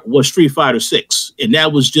last year was Street Fighter 6, and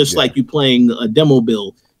that was just like you playing a demo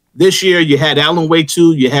build. This year you had Alan Wake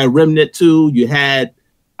 2, you had Remnant 2, they had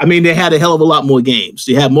a hell of a lot more games.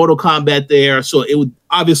 They had Mortal Kombat there, so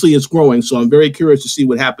obviously it's growing. So I'm very curious to see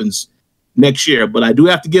what happens next year. But I do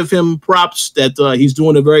have to give him props that he's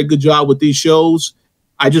doing a very good job with these shows.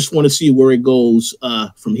 I just want to see where it goes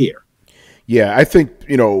from here. Yeah, I think,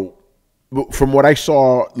 from what I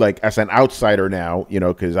saw, like as an outsider now,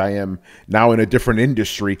 because I am now in a different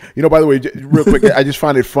industry. By the way, real quick, I just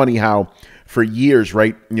find it funny how for years,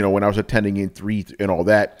 right, when I was attending E3 and all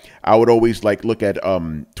that, I would always look at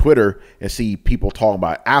Twitter and see people talking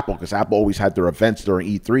about Apple, because Apple always had their events during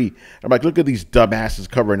E3. I'm like, look at these dumbasses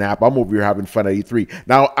covering Apple. I'm over here having fun at E3.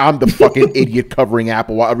 Now I'm the fucking idiot covering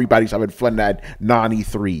Apple while everybody's having fun at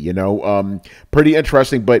non-E3. Pretty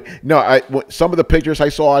interesting. But some of the pictures I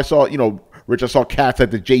saw, Rich, I saw cats at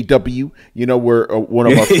the JW, where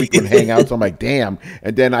one of our frequent hangouts. I'm like, damn.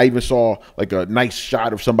 And then I even saw a nice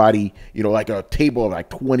shot of somebody, like a table of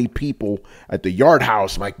 20 people at the Yard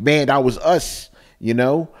House. I'm like, man, that was us, you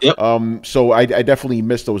know? Yep. So I definitely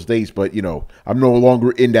miss those days, but you know, I'm no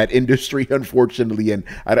longer in that industry, unfortunately, and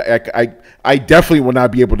I definitely will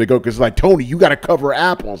not be able to go because like, Tony, you got to cover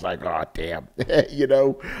Apple. I was like, oh damn, you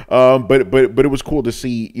know. But it was cool to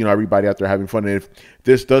see, you know, everybody out there having fun. And if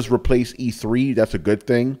this does replace E3, that's a good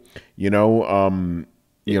thing, you know.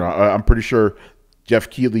 You know, I'm pretty sure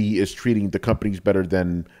Jeff Keighley is treating the companies better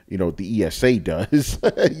than, you know, the ESA does,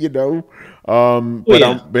 you know.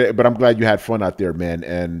 But I'm glad you had fun out there, man,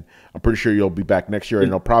 and I'm pretty sure you'll be back next year, and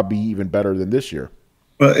it'll probably be even better than this year.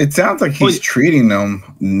 But it sounds like he's treating them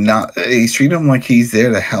like he's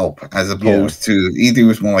there to help, as opposed to either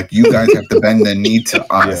was more like, you guys have to bend the knee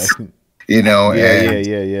to us, you know.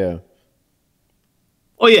 Yeah.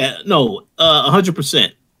 Oh yeah, no,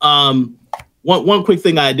 100%. One quick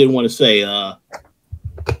thing I did want to say.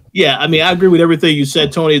 Yeah, I mean, I agree with everything you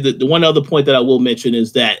said, Tony. The one other point that I will mention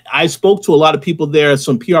is that I spoke to a lot of people there,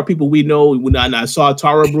 some PR people we know. And I saw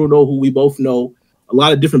Tara Bruno, who we both know, a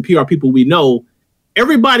lot of different PR people we know.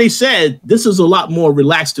 Everybody said this is a lot more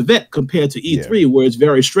relaxed event compared to E3, where it's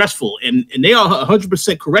very stressful. And they are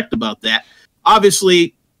 100% correct about that.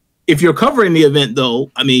 Obviously, if you're covering the event,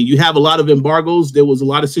 though, I mean, you have a lot of embargoes. There was a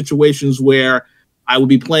lot of situations where I would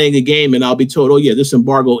be playing a game and I'll be told, oh, yeah, this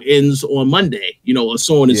embargo ends on Monday, you know, or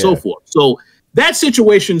so on and so forth. So that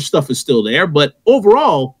situation stuff is still there. But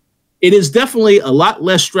overall, it is definitely a lot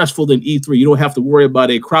less stressful than E3. You don't have to worry about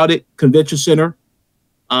a crowded convention center.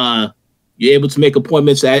 You're able to make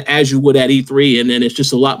appointments as you would at E3. And then it's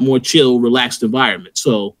just a lot more chill, relaxed environment.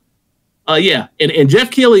 So, And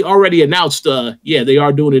Jeff Keighley already announced, they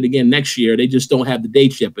are doing it again next year. They just don't have the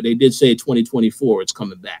dates yet, but they did say 2024 it's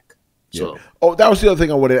coming back. So. Oh, that was the other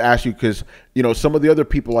thing I wanted to ask you, because you know some of the other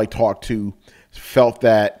people I talked to felt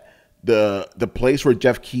that the place where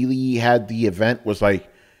Jeff Keighley had the event was like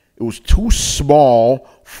it was too small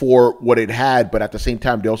for what it had, but at the same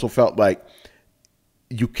time they also felt like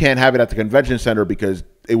you can't have it at the convention center because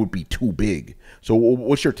it would be too big. So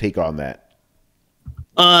what's your take on that?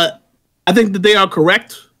 I think that they are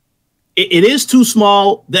correct. It is too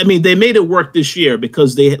small. I mean, they made it work this year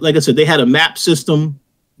because they, like I said, they had a map system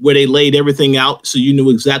where they laid everything out so you knew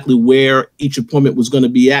exactly where each appointment was going to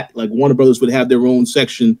be at. Like Warner Brothers would have their own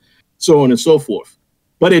section, so on and so forth.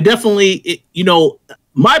 But it definitely, you know,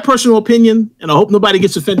 my personal opinion, and I hope nobody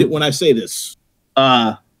gets offended when I say this.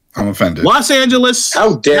 I'm offended. Los Angeles.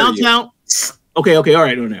 How dare downtown, you? Okay, all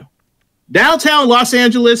right, no. Downtown Los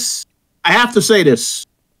Angeles, I have to say this.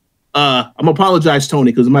 I'm going to apologize,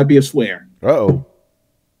 Tony, because it might be a swear. Uh-oh.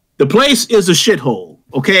 The place is a shithole,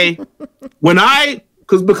 okay?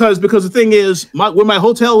 Because the thing is, where my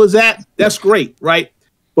hotel is at, that's great, right?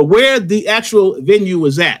 But where the actual venue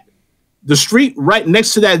is at, the street right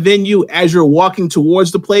next to that venue as you're walking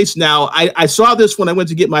towards the place. Now, I saw this when I went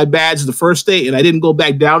to get my badge the first day, and I didn't go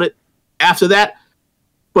back down it after that.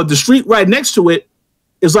 But the street right next to it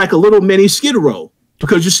is like a little mini Skid Row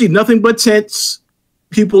because you see nothing but tents,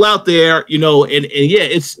 people out there, you know, and yeah,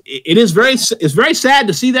 it's very sad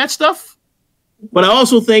to see that stuff. But I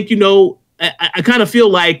also think, you know, I kind of feel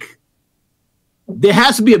like there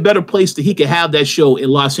has to be a better place that he can have that show in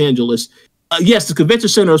Los Angeles. Yes, the convention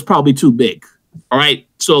center is probably too big. All right.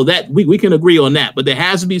 So that we can agree on that. But there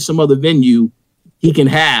has to be some other venue he can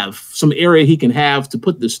have, some area he can have to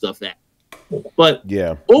put this stuff at. But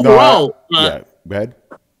overall, go ahead.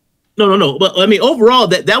 No. But I mean, overall,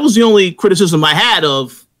 that was the only criticism I had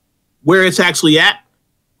of where it's actually at.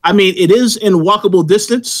 I mean, it is in walkable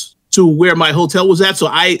distance to where my hotel was at. So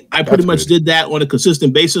I pretty much did that on a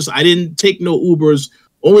consistent basis. I didn't take no Ubers.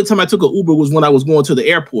 Only time I took an Uber was when I was going to the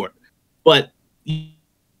airport. But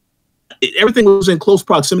everything was in close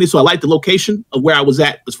proximity. So I liked the location of where I was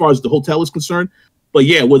at as far as the hotel is concerned. But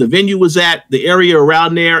yeah, where the venue was at, the area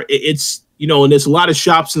around there, it's, you know, and there's a lot of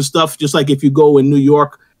shops and stuff. Just like if you go in New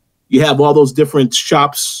York, you have all those different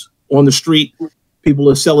shops on the street. People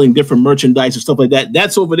are selling different merchandise and stuff like that.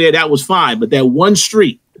 That's over there. That was fine. But that one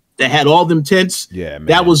street that had all them tents,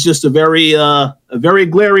 that was just a very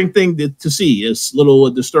glaring thing to see. It's a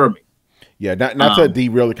little disturbing. Yeah, not to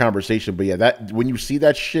derail the conversation, but yeah, that when you see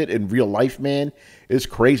that shit in real life, man, it's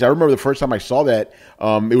crazy. I remember the first time I saw that.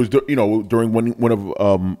 It was during one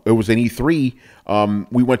of it was an E3.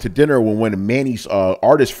 We went to dinner with one of Manny's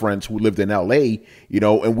artist friends who lived in LA, you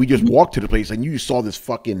know, and we just walked to the place and you saw this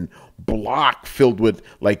fucking block filled with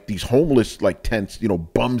like these homeless like tents, you know,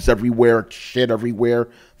 bums everywhere, shit everywhere.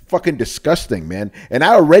 Fucking disgusting, man. And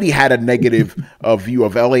I already had a negative view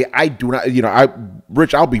of LA. I do not, you know,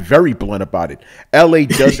 Rich, I'll be very blunt about it. LA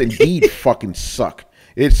does indeed fucking suck.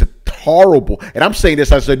 It's horrible. And I'm saying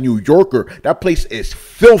this as a New Yorker. That place is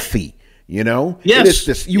filthy. You know, Yes. It is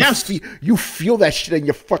this, you feel that shit in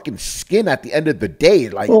your fucking skin at the end of the day,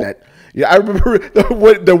 like that. Yeah, I remember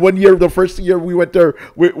the first year we went there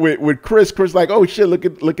with Chris. Chris like, oh shit, look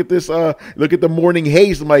at this, look at the morning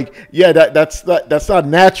haze. I'm like, yeah, that's not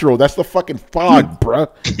natural. That's the fucking fog, bruh.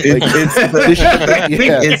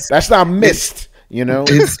 Like, that's not mist. You know,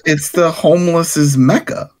 it's the homeless's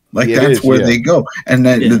mecca. Like that's where they go, and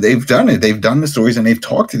they've done it. They've done the stories, and they've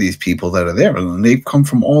talked to these people that are there, and they've come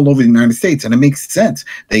from all over the United States, and it makes sense.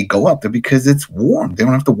 They go out there because it's warm. They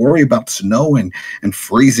don't have to worry about snow and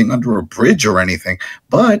freezing under a bridge or anything.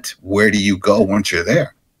 But where do you go once you're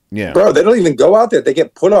there? Yeah, bro, they don't even go out there. They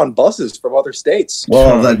get put on buses from other states.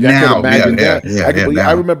 Well,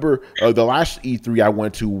 I remember the last E3 I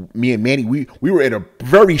went to. Me and Manny, we were in a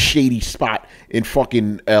very shady spot in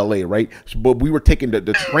fucking LA, right? But we were taking the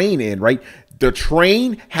train in, right? The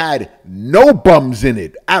train had no bums in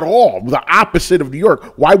it at all. The opposite of New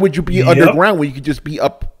York. Why would you be underground when you could just be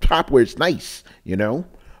up top where it's nice? You know,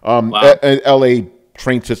 LA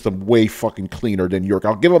train system way fucking cleaner than New York.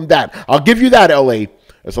 I'll give them that. I'll give you that, LA.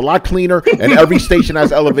 It's a lot cleaner, and every station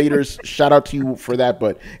has elevators. Shout out to you for that,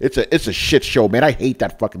 but it's a shit show, man. I hate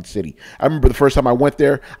that fucking city. I remember the first time I went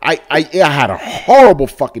there, I had a horrible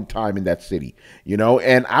fucking time in that city, you know.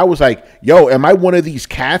 And I was like, yo, am I one of these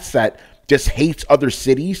cats that just hates other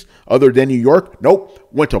cities other than New York? Nope.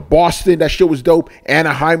 Went to Boston. That shit was dope.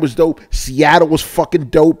 Anaheim was dope. Seattle was fucking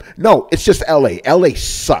dope. No, it's just LA. LA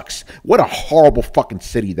sucks. What a horrible fucking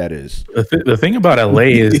city that is. The thing about LA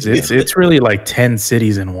is it's really like 10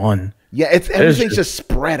 cities in one. Yeah, everything's just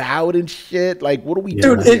spread out and shit. Like, what are we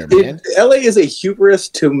doing here, man? LA is a hubris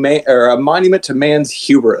to man, or a monument to man's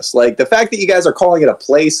hubris. Like, the fact that you guys are calling it a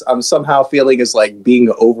place, I'm somehow feeling is like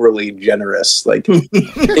being overly generous. Like,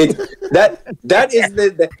 that is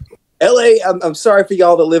the LA. I'm sorry for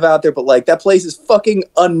y'all that live out there, but like that place is fucking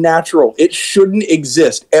unnatural. It shouldn't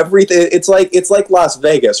exist. Everything. It's like Las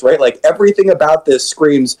Vegas, right? Like everything about this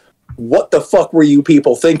screams, "What the fuck were you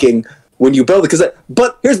people thinking?" When you build it,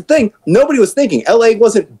 but here's the thing: nobody was thinking. LA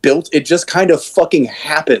wasn't built; it just kind of fucking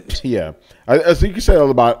happened. Yeah, I think you said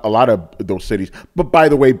about a lot of those cities. But by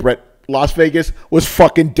the way, Brett, Las Vegas was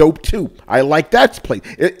fucking dope too. I like that place.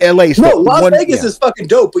 LA's Las Vegas is fucking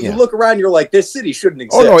dope. But you look around, you're like, this city shouldn't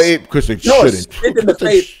exist. Oh no, because it shouldn't. Spit in the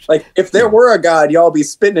face. Like if there were a god, y'all be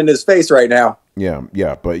spitting in his face right now. Yeah,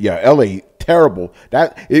 but LA terrible.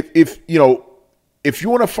 That if you know. If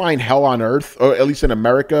you want to find hell on earth, or at least in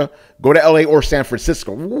America, go to LA or San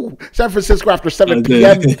Francisco. Ooh, San Francisco after 7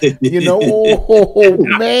 p.m. You know,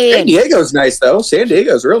 man. San Diego's nice though. San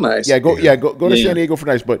Diego's real nice. Yeah, go to San Diego for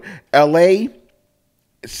nice, but LA,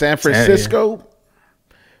 San Francisco,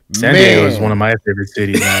 San Diego is one of my favorite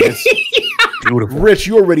cities. Man. It's beautiful. Rich,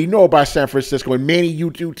 you already know about San Francisco, and Manny,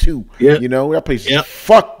 you do too. Yeah. You know that place is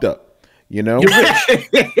fucked up. You know,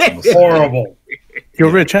 horrible. Yo,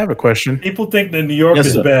 Rich, I have a question. People think that New York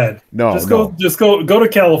is bad. No, just go to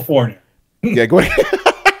California. Yeah, go ahead.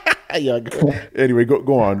 Anyway,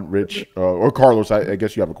 go on, Rich or Carlos. I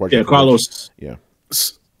guess you have a question. Yeah, Carlos. Yeah.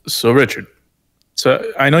 So, Richard,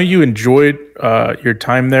 I know you enjoyed your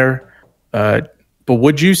time there, but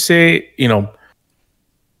would you say, you know,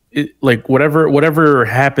 like whatever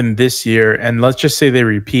happened this year, and let's just say they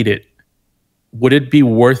repeat it, would it be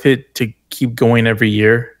worth it to keep going every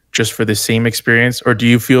year just for the same experience? Or do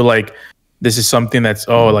you feel like this is something that's,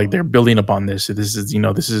 like they're building upon this. This is,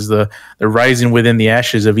 this is the rising within the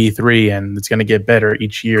ashes of E3 and it's going to get better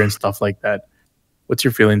each year and stuff like that. What's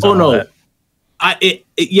your feelings on that?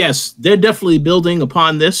 Yes, they're definitely building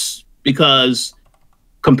upon this because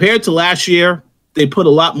compared to last year, they put a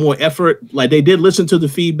lot more effort. Like they did listen to the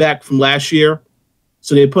feedback from last year.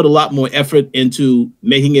 So they put a lot more effort into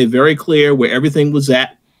making it very clear where everything was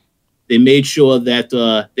at. They made sure that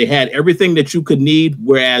they had everything that you could need,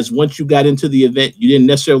 whereas once you got into the event, you didn't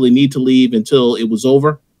necessarily need to leave until it was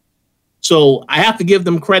over. So I have to give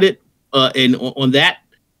them credit on that.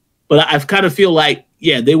 But I kind of feel like,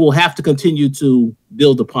 they will have to continue to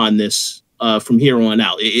build upon this from here on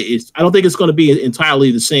out. I don't think it's going to be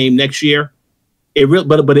entirely the same next year. It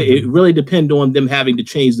really depends on them having to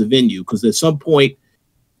change the venue because at some point,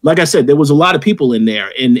 like I said, there was a lot of people in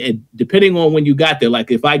there, and depending on when you got there, like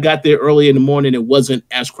if I got there early in the morning, it wasn't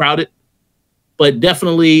as crowded, but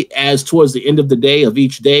definitely as towards the end of the day of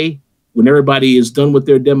each day, when everybody is done with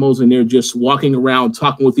their demos and they're just walking around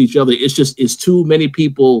talking with each other, it's too many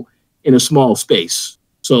people in a small space.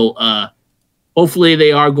 So hopefully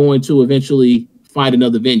they are going to eventually find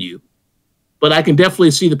another venue, but I can definitely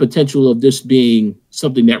see the potential of this being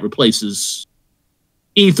something that replaces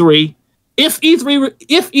E3. if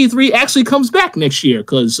E3 actually comes back next year,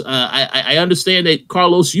 because I understand that,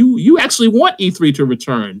 Carlos, you actually want E3 to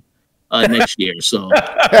return next year. So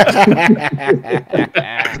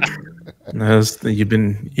you've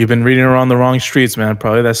been reading around the wrong streets, man.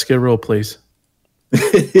 Probably that Skid Row place.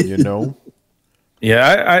 You know.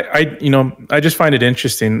 Yeah, I just find it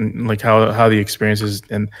interesting, like how the experience is,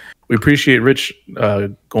 and we appreciate Rich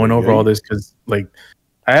going over all this, because like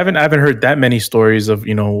I haven't heard that many stories of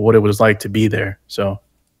what it was like to be there, so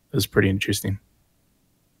it was pretty interesting.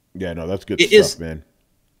 Yeah, no, that's good stuff, man.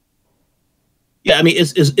 Yeah, I mean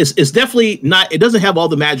it's definitely not. It doesn't have all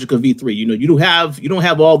the magic of E3. You don't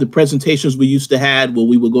have all the presentations we used to had where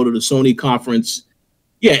we would go to the Sony conference.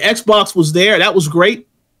 Yeah, Xbox was there. That was great.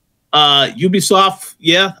 Ubisoft,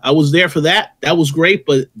 yeah, I was there for that. That was great,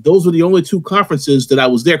 but those were the only two conferences that I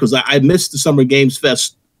was there, because I missed the Summer Games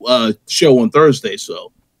Fest show on Thursday.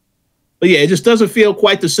 So, but yeah, it just doesn't feel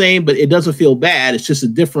quite the same, but it doesn't feel bad. It's just a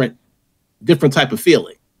different type of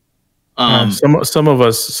feeling. Some of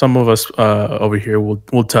us over here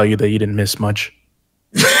will tell you that you didn't miss much.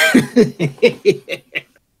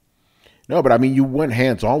 No, but I mean, you went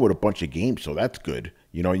hands on with a bunch of games, so that's good.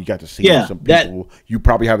 You got to see some people you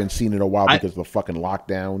probably haven't seen in a while because of the fucking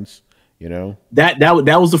lockdowns.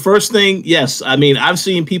 That was the first thing. Yes, I mean, I've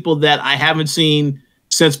seen people that I haven't seen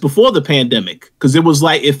since before the pandemic, because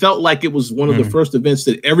it felt like it was one of the first events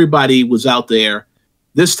that everybody was out there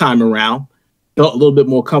this time around. Felt a little bit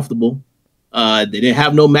more comfortable. They didn't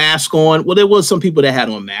have no mask on. Well, there was some people that had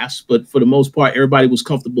on masks, but for the most part, everybody was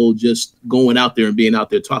comfortable just going out there and being out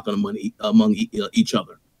there talking among each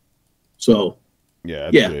other. So.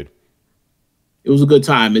 Yeah, that's good. It was a good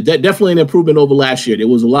time. Definitely an improvement over last year. There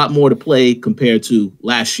was a lot more to play compared to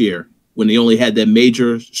last year, when they only had that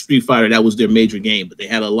major Street Fighter. That was their major game, but they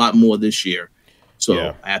had a lot more this year.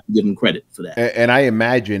 So I have to give them credit for that. And I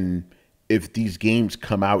imagine if these games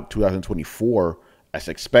come out 2024 as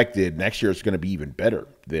expected, next year it's going to be even better.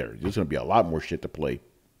 There's going to be a lot more shit to play.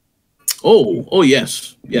 Oh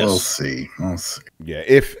yes. We'll see. Yeah,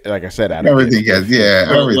 if, like I said, everything gets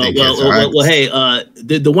everything gets. Well, hey,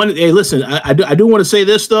 the one. Hey, listen, I do want to say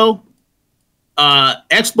this though.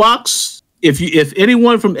 Xbox. If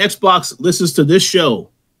anyone from Xbox listens to this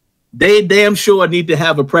show, they damn sure need to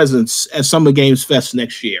have a presence at Summer Games Fest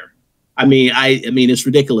next year. I mean, it's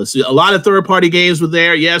ridiculous. A lot of third-party games were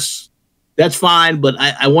there. Yes, that's fine, but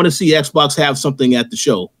I want to see Xbox have something at the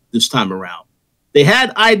show this time around. They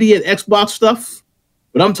had ID at Xbox stuff,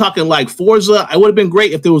 but I'm talking like Forza. It would have been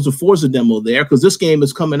great if there was a Forza demo there, because this game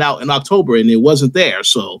is coming out in October and it wasn't there.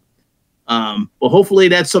 So, but hopefully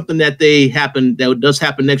that's something that does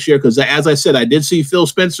happen next year. Because as I said, I did see Phil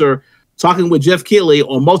Spencer talking with Jeff Keighley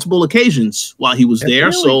on multiple occasions while he was there.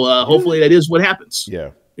 Really? So hopefully that is what happens. Yeah,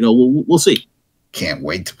 we'll see. Can't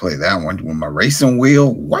wait to play that one with my racing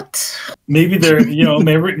wheel. What? Maybe they're,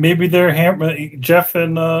 maybe they're Jeff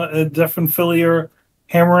and Philly are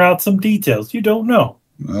hammering out some details. You don't know.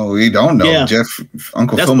 No, we don't know. Yeah.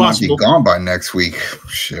 Uncle Phil might be gone by next week.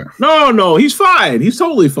 Sure. No, he's fine. He's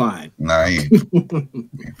totally fine. Nah.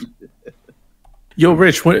 Yo,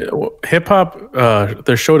 Rich, hip hop.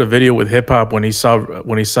 They showed a video with hip hop when he saw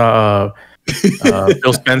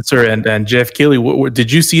Phil Spencer and Jeff Keighley.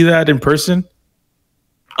 Did you see that in person?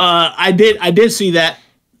 I did see that.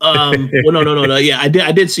 Well, no. Yeah, I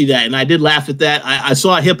did see that, and I did laugh at that. I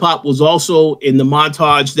saw hip hop was also in the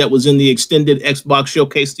montage that was in the extended Xbox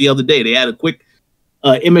showcase the other day. They had a quick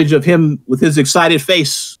image of him with his excited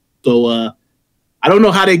face. So I don't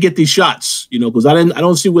know how they get these shots, because I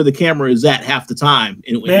don't see where the camera is at half the time.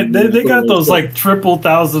 They got those like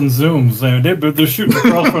 1,000 zooms, and they're shooting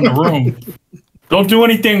across from the room. Don't do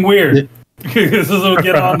anything weird, because it'll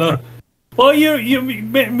get on the. Well,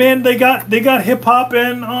 man, they got hip hop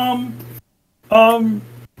and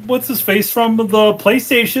what's his face from the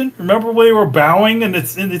PlayStation? Remember when they were bowing and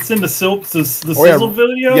it's in the sizzle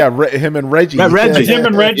video? Yeah, him and Reggie. Him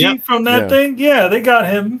and Reggie from that thing. Yeah, they got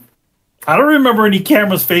him. I don't remember any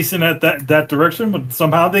cameras facing at that direction, but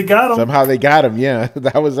somehow they got him. Yeah,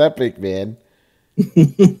 that was epic, man.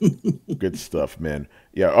 Good stuff, man.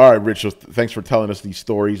 Yeah. All right, Rich. Thanks for telling us these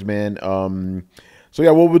stories, man. So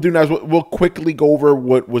yeah, what we'll do now is we'll quickly go over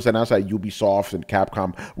what was announced at Ubisoft and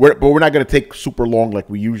Capcom. But we're not going to take super long like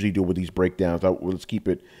we usually do with these breakdowns. Let's keep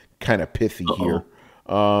it kind of pithy here.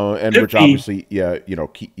 And Rich, obviously,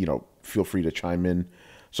 feel free to chime in.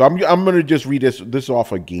 So I'm going to just read this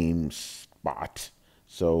off of GameSpot.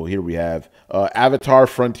 So here we have Avatar: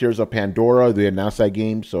 Frontiers of Pandora. They announced that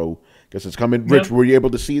game, so I guess it's coming. Rich, were you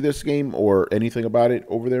able to see this game or anything about it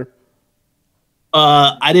over there?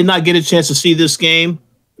 I did not get a chance to see this game.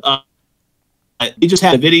 they just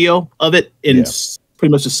had a video of it in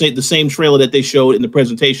pretty much the same trailer that they showed in the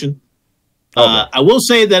presentation. I will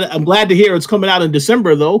say that I'm glad to hear it's coming out in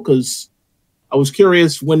December, though, because I was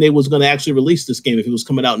curious when they was going to actually release this game, if it was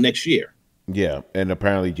coming out next year. Yeah, and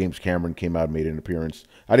apparently James Cameron came out and made an appearance.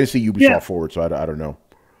 I didn't see Ubisoft Forward, so I don't know.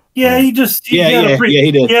 Yeah, he did. He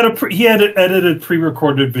had an edited,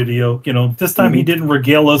 pre-recorded video. You know, this time he didn't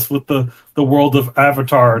regale us with the world of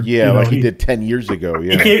Avatar. Yeah, you know, like he did 10 years ago.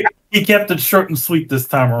 Yeah, he kept it short and sweet this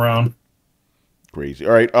time around. Crazy.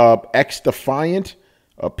 All right, X Defiant,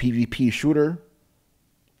 a PvP shooter.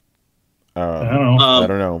 I don't know. I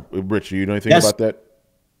don't know. Rich, you know anything about that?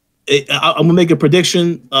 I'm gonna make a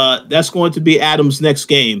prediction. That's going to be Adam's next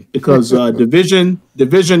game because Division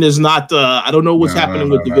is not. I don't know what's happening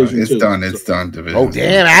with Division. It's done. It's done. Division. Oh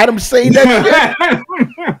damn! Adam's saying that.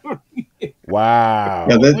 Wow.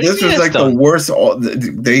 Yeah, this was like the worst.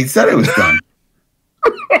 They said it was done.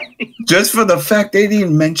 Just for the fact they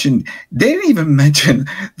didn't even mention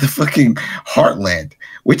the fucking Heartland,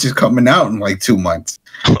 which is coming out in like 2 months.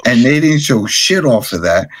 And they didn't show shit off of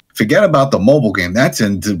that. Forget about the mobile game. That's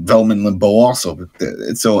in development limbo also.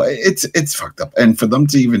 So it's fucked up. And for them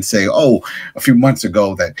to even say, a few months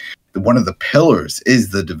ago that one of the pillars is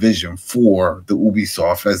the Division for the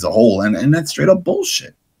Ubisoft as a whole. And that's straight up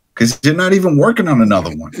bullshit. Because you're not even working on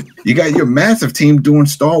another one. You got your massive team doing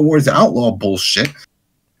Star Wars Outlaw bullshit.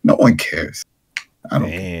 No one cares.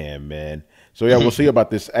 Damn, man. So yeah, we'll see about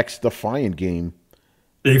this X Defiant game.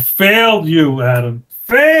 They failed you, Adam.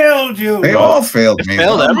 Failed you. They all failed me.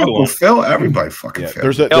 Failed everyone. Everybody fucking failed.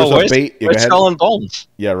 There's a bait. Where's Skull and Bones?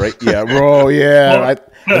 Yeah, right. Yeah, bro. Yeah,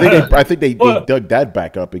 I think they dug that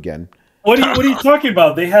back up again. What are you talking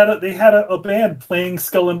about? They had a band playing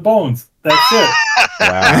Skull and Bones. That's it.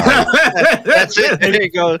 Wow. That's it. There you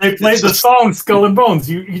go. They played the song Skull and Bones.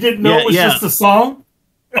 You didn't know it was just a song?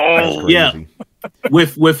 Oh yeah.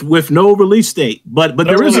 With no release date, but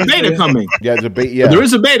there is a beta coming. Yeah, there's a beta. Yeah, there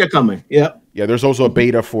is a beta coming. Yeah, yeah. There's also a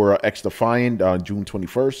beta for X Defiant on June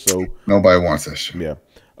 21st. So nobody wants that shit. Yeah.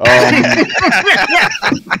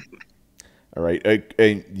 All right,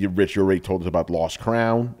 Rich, you already told us about Lost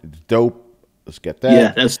Crown. It's dope. Let's get that.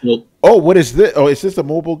 Yeah, that's dope. Oh, what is this? Oh, is this a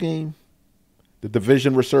mobile game? The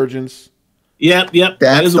Division Resurgence. Yep.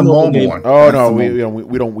 That is the mobile one. Oh no, we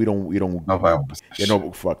don't. Yeah,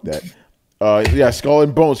 no, fuck that. Yeah, Skull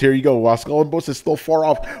and Bones. Here you go. While Skull and Bones is still far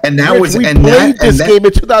off. And that Rich, was we and played that, this game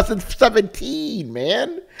in 2017,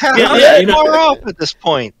 man. Far off at this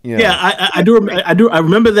point. Yeah, I do. I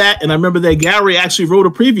remember that, and I remember that Gary actually wrote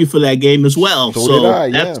a preview for that game as well. So did I.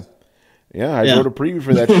 Yeah. I wrote a preview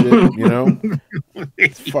for that shit. You know,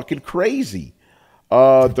 it's fucking crazy.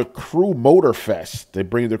 The Crew Motor Fest. They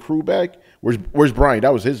bring the crew back. Where's Brian?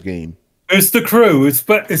 That was his game. It's the Crew. It's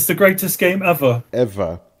the greatest game ever.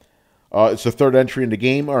 It's the third entry in the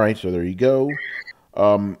game. All right, so there you go.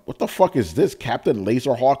 What the fuck is this? Captain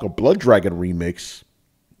Laserhawk, a Blood Dragon remix.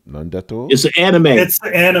 None that to. It's an anime. It's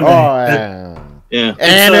an anime. Oh, yeah.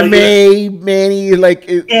 Anime, Manny, like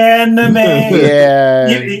anime.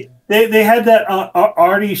 Yeah. They had that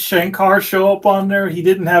Artie Shankar show up on there. He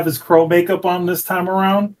didn't have his crow makeup on this time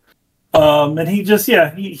around. And he just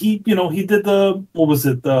he did the, what was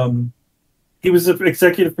it? He was an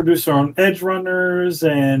executive producer on Edge Runners,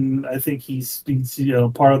 and I think he's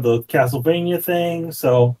part of the Castlevania thing.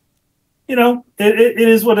 So, it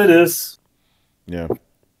is what it is. Yeah.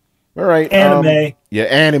 All right. Anime.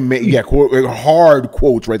 Anime. Yeah, hard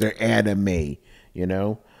quotes right there. Anime.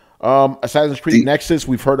 Assassin's Creed Nexus.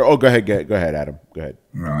 We've heard. Go ahead, Adam. Go ahead.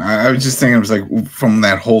 No, I was just thinking. It was like from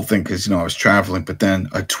that whole thing because I was traveling, but then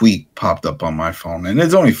a tweet popped up on my phone, and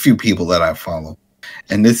there's only a few people that I follow,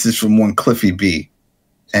 and this is from one Cliffy B,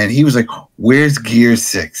 and he was like, "Where's Gear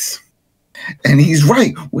 6?" And he's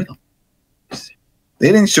right.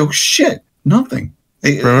 They didn't show shit. Nothing.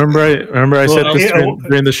 Remember I said this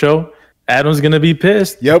during the show. Adam's gonna be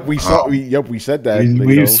pissed. Yep, we saw. We said that.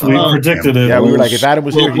 We predicted it. Yeah, we were like, if Adam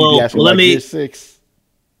was here, he'd be asking about Gear 6.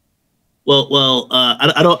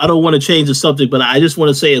 I don't want to change the subject, but I just want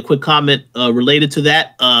to say a quick comment related to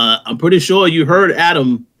that. I'm pretty sure you heard,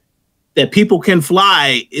 Adam, that People Can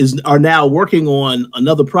Fly are now working on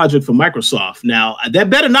another project for Microsoft. Now that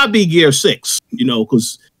better not be Gear 6,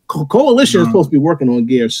 because Coalition is supposed to be working on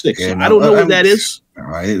Gear 6. Yeah, so I don't know what that is.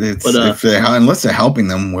 Unless they're helping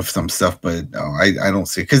them with some stuff, but I don't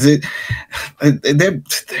see because they're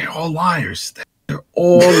all liars. They're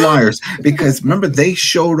all liars because remember they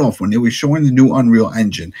showed off when they were showing the new Unreal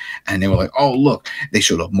Engine and they were like, oh look, they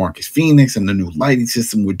showed off Marcus Phoenix and the new lighting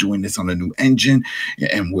system. We're doing this on a new engine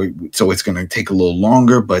and so it's going to take a little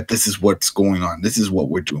longer, but this is what's going on. This is what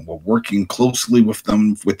we're doing. We're working closely with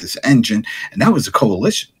them with this engine, and that was a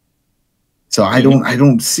coalition. So I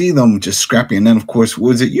don't see them just scrapping. And then of course,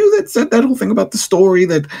 was it you that said that whole thing about the story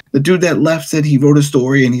that the dude that left said he wrote a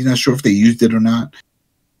story and he's not sure if they used it or not?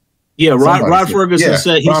 Yeah, Rod Ferguson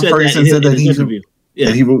said that he interview. Yeah.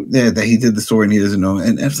 That he wrote, that he did the story and he doesn't know.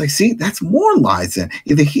 And I was like, see, that's more lies. Then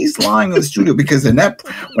either he's lying on the studio because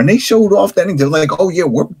when they showed off that, they're like, oh yeah,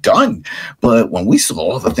 we're done. But when we saw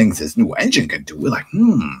all the things this new engine can do, we're like,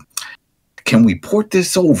 can we port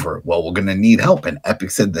this over? Well, we're going to need help. And Epic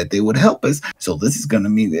said that they would help us. So this is going to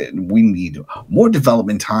mean that we need more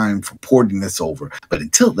development time for porting this over. But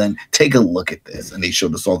until then, take a look at this. And they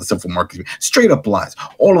showed us all the stuff from marketing. Straight up lies.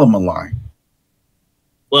 All of them are lying.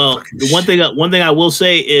 Well, the one thing I will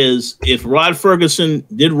say is if Rod Ferguson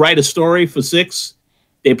did write a story for 6,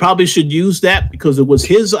 they probably should use that because it was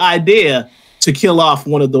his idea to kill off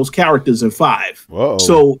one of those characters in 5. Whoa.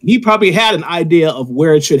 So he probably had an idea of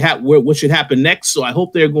where it should happen, what should happen next. So I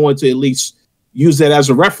hope they're going to at least use that as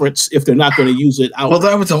a reference if they're not going to use it out. Well,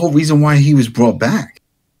 that was the whole reason why he was brought back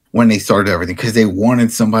when they started everything, because they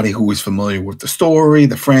wanted somebody who was familiar with the story,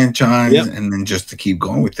 the franchise, and then just to keep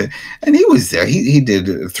going with it. And he was there. He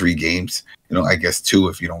did 3 games. I guess 2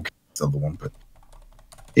 if you don't count the other one, but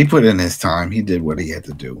he put in his time. He did what he had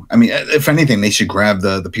to do. I mean, if anything, they should grab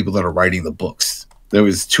the people that are writing the books. There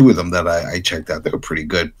was 2 of them that I checked out. They were pretty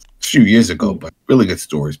good a few years ago, but really good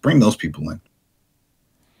stories. Bring those people in.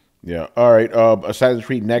 Yeah. All right. Assassin's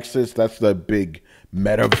Creed Nexus. That's the big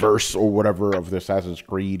metaverse or whatever of the Assassin's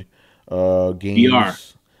Creed games.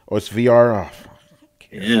 VR. Oh, it's VR. Oh,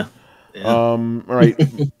 yeah. All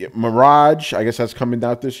right. Mirage. I guess that's coming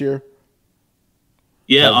out this year.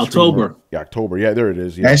 Yeah, October. Yeah, October. Yeah, there it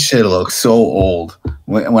is. Yeah. That shit looks so old.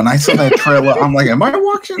 When I saw that trailer, I'm like, am I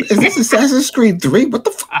watching? Is this Assassin's Creed 3? What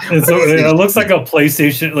the fuck? It looks like a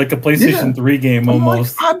PlayStation 3 game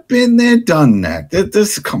almost. Like, I've been there, done that.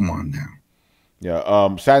 This come on now.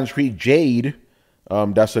 Yeah, Assassin's Creed Jade.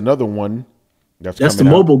 That's another one. That's the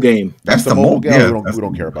mobile game. That's the mobile game. Yeah, we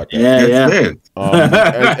don't care about that. Yeah.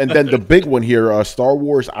 And then the big one here, Star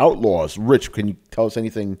Wars Outlaws. Rich, can you tell us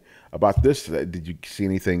anything about this? Did you see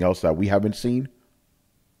anything else that we haven't seen?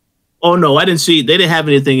 Oh no, I didn't see. They didn't have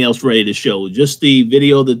anything else ready to show. Just the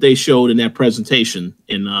video that they showed in that presentation.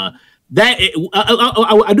 And I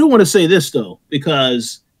do want to say this though,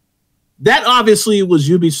 because that obviously was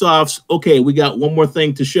Ubisoft's. Okay, we got one more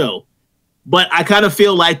thing to show. But I kind of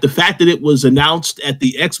feel like the fact that it was announced at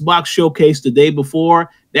the Xbox Showcase the day before,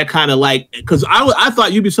 that kind of because I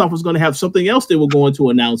thought Ubisoft was going to have something else they were going to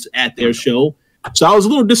announce at their show. So I was a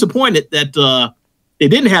little disappointed that they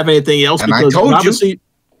didn't have anything else. And because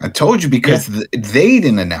I told you because they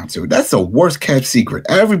didn't announce it. That's the worst kept secret.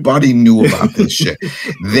 Everybody knew about this shit.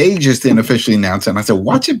 They just didn't officially announce it. And I said,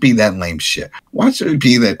 watch it be that lame shit. Watch it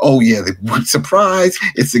be that, oh yeah, surprise.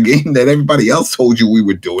 It's the game that everybody else told you we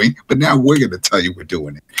were doing, but now we're going to tell you we're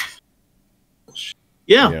doing it.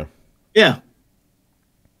 Yeah.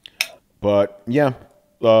 But yeah,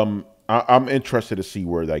 I'm interested to see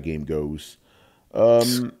where that game goes.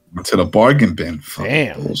 To the bargain bin.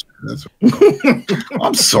 Damn.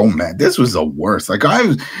 I'm so mad. This was the worst. Like I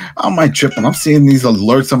was on my trip and I'm seeing these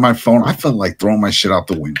alerts on my phone. I felt like throwing my shit out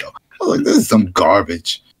the window. I was like, this is some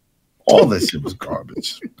garbage. All this shit was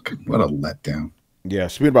garbage. What a letdown. Yeah,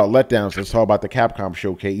 speaking about letdowns, let's talk about the Capcom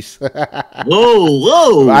Showcase.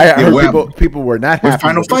 Whoa. I heard people were not happy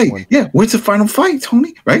final with fight. this one. Yeah, where's the final fight,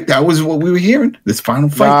 Tony? Right? That was what we were hearing. This final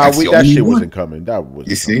fight. That shit wasn't coming. That was.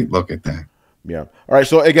 You see? Look at that. Yeah. All right.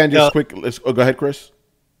 So again, just quick. Let's go ahead, Chris.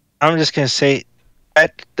 I'm just gonna say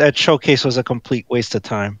that showcase was a complete waste of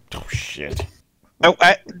time. Oh shit!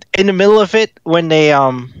 I in the middle of it when they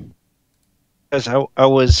because I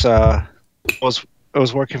was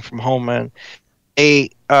working from home and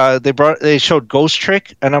they showed Ghost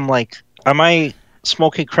Trick and I'm like, am I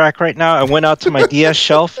smoking crack right now? I went out to my DS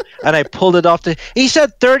shelf and I pulled it off he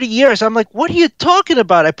said 30 years. I'm like, what are you talking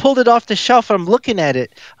about? I pulled it off the shelf and I'm looking at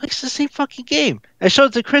it. Like, it's the same fucking game. I showed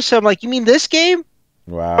it to Chris. I'm like, you mean this game?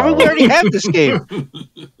 Wow. I mean, we already have this game.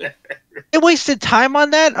 They wasted time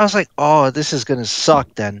on that. I was like, oh, this is gonna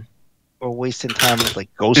suck then. We're wasting time with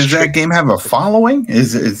like Ghost Trick. Does that game have a following?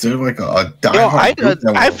 Is there like a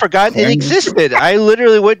diehard? I forgot it existed. I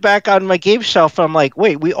literally went back on my game shelf and I'm like,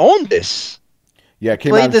 wait, we own this. Yeah, it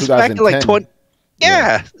came out in 2010. Back in like 20.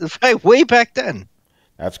 Yeah, way back then.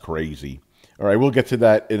 That's crazy. All right, we'll get to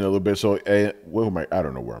that in a little bit. So, where am I? I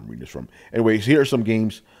don't know where I'm reading this from. Anyways, here are some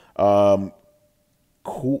games.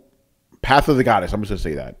 Cool. Path of the Goddess. I'm just gonna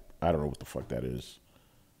say that. I don't know what the fuck that is.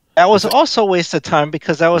 That was also a waste of time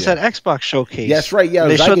because that was at Xbox Showcase. Yes, right. Yeah,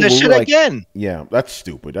 they showed this shit again. Yeah, that's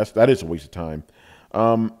stupid. That is a waste of time.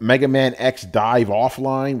 Mega Man X Dive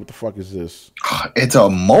Offline. What the fuck is this? It's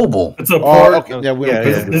a mobile. It's a port.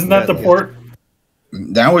 Okay. Isn't that the port?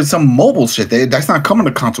 That was some mobile shit. That's not coming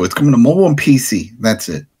to console. It's coming to mobile and PC. That's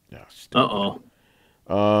it. Yeah, Uh-oh.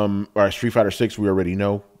 All right, Street Fighter 6, we already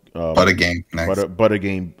know. Butter game. Nice. Butter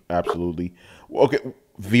game, absolutely. Okay,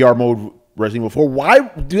 VR mode, Resident Evil 4. Why?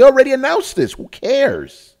 They already announced this. Who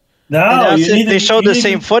cares? No, they showed the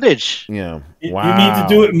same footage. Yeah. Wow. You need to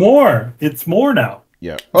do it more. It's more now.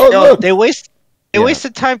 Yeah. Oh, look. They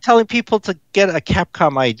wasted time telling people to get a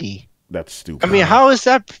Capcom ID. That's stupid. I mean, how is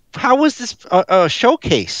that? How is this a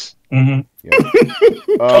showcase? Mm-hmm. Yeah.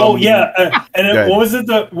 What was it?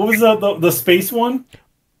 What was the space one?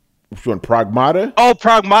 Which one? Pragmata? Oh,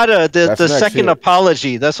 Pragmata, the second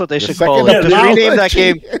apology. That's what they should call it. Just rename that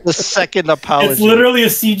game the second apology. It's literally a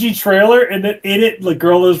CG trailer, and in it, the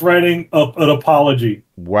girl is writing an apology.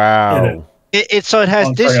 Wow. So it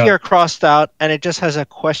has this year crossed out, and it just has a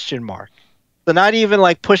question mark. So not even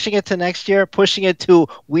like pushing it to next year, pushing it to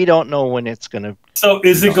we don't know when it's gonna. So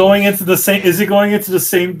is it going into the same? Is it going into the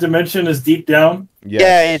same dimension as Deep Down? Yes.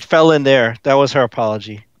 Yeah, it fell in there. That was her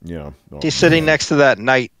apology. Yeah. She's sitting next to that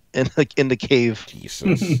knight in the cave.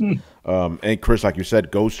 Jesus. And Chris, like you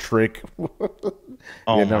said, Ghost Trick.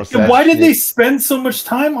 Why did they spend so much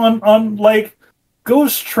time on like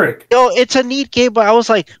Ghost Trick? It's a neat game, but I was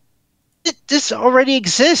like, this already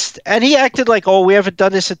exists. And he acted like, oh, we haven't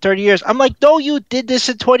done this in 30 years. I'm like, no, you did this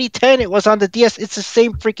in 2010. It was on the DS. It's the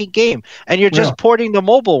same freaking game. And you're just porting the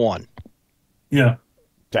mobile one. Yeah.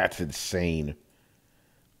 That's insane.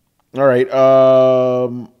 All right.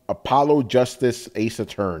 Apollo Justice Ace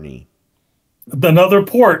Attorney. Another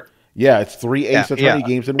port. Yeah, it's 3 Ace Attorney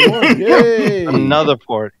games in one. Yay! Another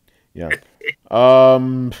port. Yeah.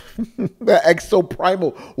 The Exo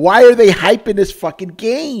Primal. Why are they hyping this fucking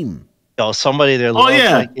game? Somebody there. Oh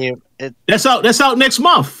yeah, that game. That's out next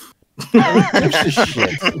month.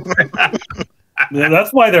 Shit. Yeah,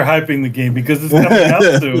 that's why they're hyping the game because it's coming out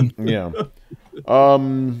soon. Yeah.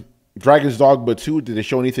 Dragon's Dogma 2. Did they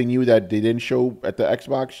show anything new that they didn't show at the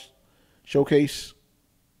Xbox Showcase?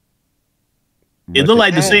 It looked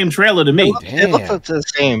like the same trailer to me. It looks like the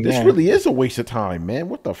same. This really is a waste of time, man.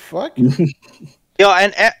 What the fuck?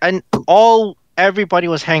 And all everybody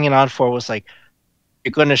was hanging on for was like,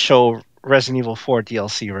 you're going to show Resident Evil 4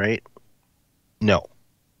 DLC, right? No.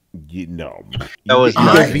 No. That was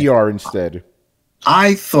VR instead.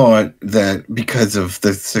 I thought that because of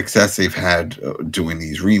the success they've had doing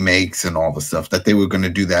these remakes and all the stuff, that they were going to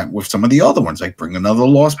do that with some of the other ones, like bring another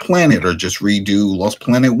Lost Planet or just redo Lost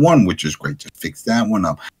Planet 1, which is great. Just fix that one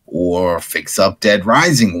up. Or fix up Dead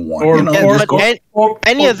Rising 1.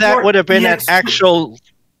 Any of that would have been an actual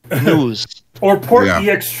news. Or port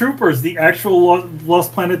EX Troopers, the actual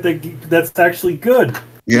Lost Planet that's actually good.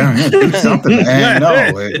 Yeah, do something. And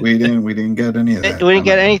no, we didn't get any of that. We didn't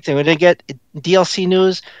get anything. We didn't get DLC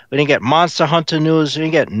news. We didn't get Monster Hunter news. We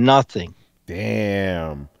didn't get nothing.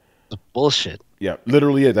 Damn. It's bullshit. Yeah,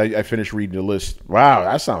 literally it. I finished reading the list. Wow,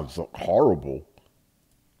 that sounds horrible.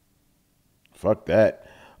 Fuck that.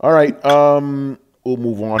 All right, we'll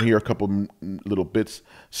move on here. A couple little bits.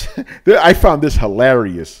 I found this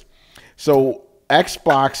hilarious. So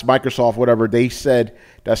Xbox, Microsoft, whatever, they said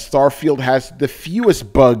that Starfield has the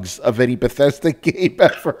fewest bugs of any Bethesda game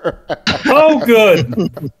ever. Oh,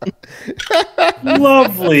 good.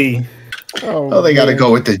 Lovely. Oh, they got to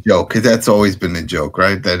go with the joke because that's always been the joke,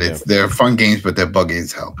 right? That they're fun games, but they're buggy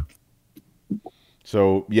as hell.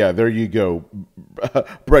 So, yeah, there you go.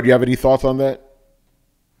 Brett, you have any thoughts on that?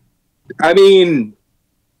 I mean,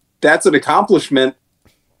 that's an accomplishment.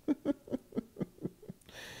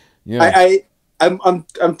 Yeah.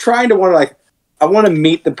 I'm trying to wonder, I want to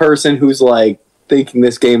meet the person who's thinking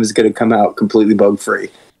this game is going to come out completely bug free.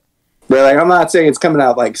 But I'm not saying it's coming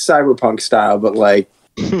out like Cyberpunk style, but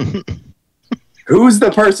who's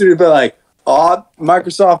the person who'd be like, "Oh,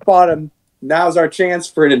 Microsoft bought him. Now's our chance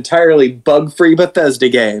for an entirely bug free Bethesda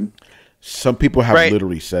game." Some people have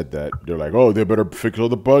literally said that. They're like, "Oh, they better fix all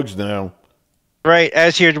the bugs now." Right,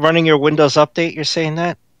 as you're running your Windows update, you're saying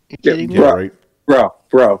that? Yeah, right.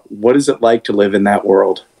 Bro, what is it like to live in that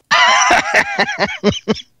world?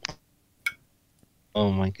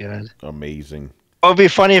 Oh my god. Amazing. It would be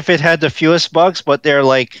funny if it had the fewest bugs, but they're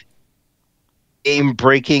game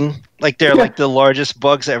breaking. They're the largest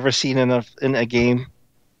bugs ever seen in a game.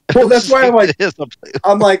 Well, that's why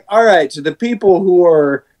I'm like, all right, to the people who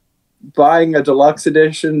are buying a deluxe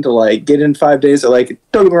edition to like get in 5 days, like,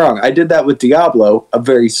 don't get me wrong, I did that with Diablo, a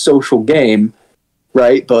very social game,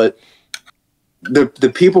 right? But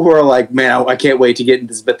the people who are like, man, I can't wait to get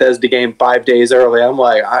into this Bethesda game 5 days early, I'm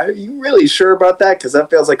like, are you really sure about that? Because that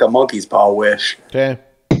feels like a monkey's paw wish. Okay.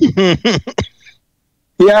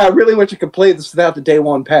 Yeah, I really wish I could play this without the day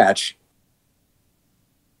one patch.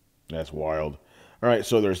 That's wild. All right,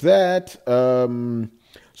 so there's that.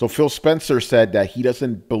 So Phil Spencer said that he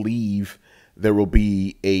doesn't believe there will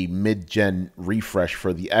be a mid-gen refresh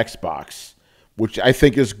for the Xbox, which I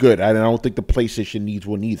think is good. I don't think the PlayStation needs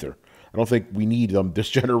one either. I don't think we need them this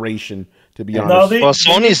generation, to be honest. Well,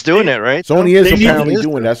 Sony's doing it, right? Sony is apparently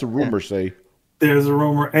doing it. That's what rumors say. There's a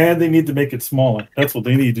rumor, and they need to make it smaller. That's what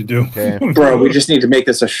they need to do. Okay. Bro, we just need to make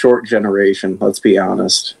this a short generation. Let's be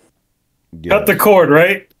honest. Yeah. Cut the cord,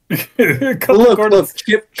 right? Look,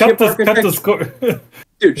 chip architecture.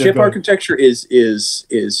 Dude, chip architecture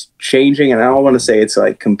is changing, and I don't want to say it's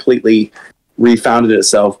like completely refounded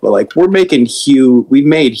itself, but like we've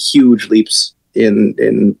made huge leaps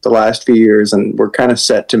in the last few years, and we're kind of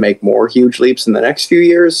set to make more huge leaps in the next few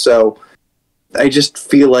years. So I just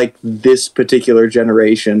feel like this particular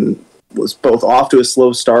generation was both off to a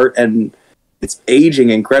slow start and it's aging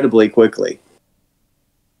incredibly quickly.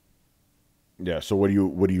 Yeah, so what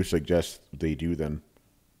do you suggest they do then?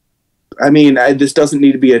 I mean, this doesn't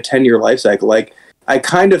need to be a 10-year life cycle. Like, I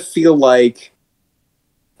kind of feel like,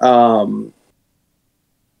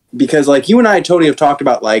 because like you and I, Tony, have talked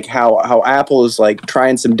about like how Apple is like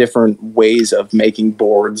trying some different ways of making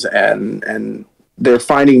boards, and they're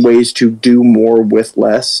finding ways to do more with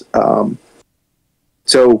less.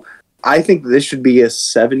 So I think this should be a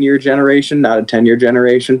 7-year generation, not a 10-year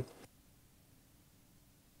generation.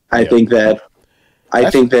 I think that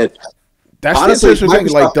that's honestly, the thing.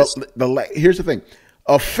 Like here's the thing.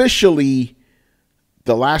 Officially,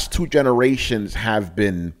 the last 2 generations have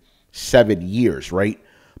been 7 years, right?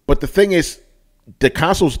 But the thing is, the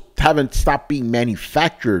consoles haven't stopped being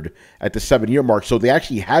manufactured at the 7-year mark, so they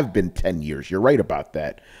actually have been 10 years. You're right about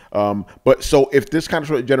that. But so if this kind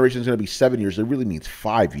of generation is going to be 7 years, it really means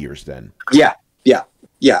 5 years then. Yeah.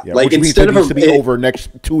 Like which instead means it needs to be over next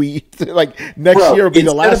 2 years. Like next year will be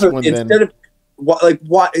the last one.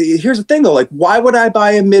 Here's the thing though. Like, why would I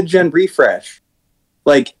buy a mid-gen refresh?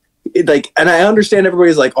 And I understand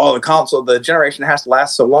everybody's like, oh, the generation has to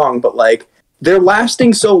last so long, but like they're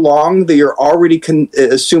lasting so long that you're already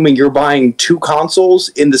assuming you're buying 2 consoles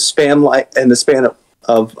in the span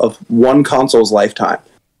of one console's lifetime,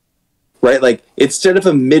 right? Like instead of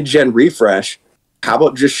a mid-gen refresh, how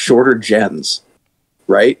about just shorter gens?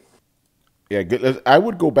 Right? Yeah, good. I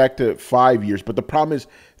would go back to 5 years, but the problem is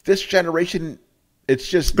this generation, it's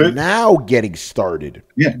just now getting started.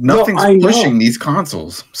 Yeah, nothing's pushing these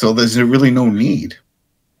consoles, so there's really no need.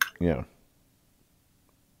 Yeah.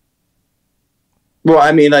 Well,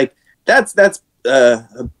 I mean, like that's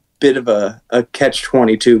a bit of a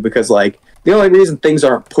catch-22 because like the only reason things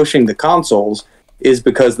aren't pushing the consoles is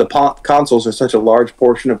because the consoles are such a large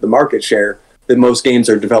portion of the market share that most games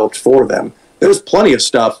are developed for them. There's plenty of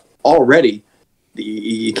stuff already that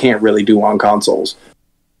you can't really do on consoles.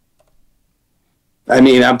 I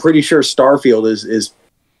mean, I'm pretty sure Starfield is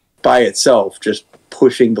by itself just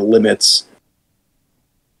pushing the limits.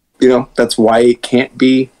 You know, that's why it can't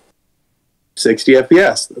be 60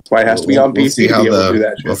 FPS. That's why it has to be on PC to be able to do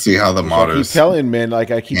that shit. We'll see how the modders. I keep telling, man,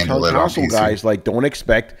 like I keep telling console guys, like don't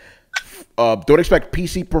expect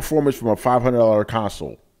PC performance from a $500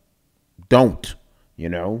 console. Don't, you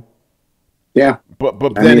know? Yeah, but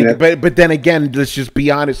then again, let's just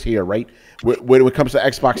be honest here, right? When it comes to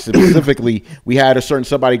Xbox specifically, we had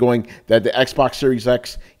somebody going that the Xbox Series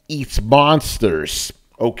X eats monsters.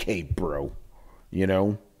 Okay, bro, you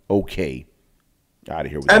know, okay, out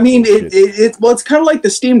of here. I mean, it's kind of like the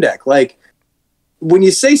Steam Deck. Like when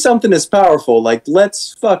you say something is powerful, like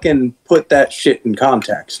let's fucking put that shit in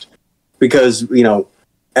context, because you know,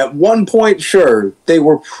 at one point, sure, they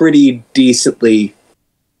were pretty decently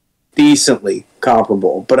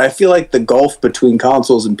comparable, but I feel like the gulf between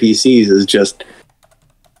consoles and PCs is just,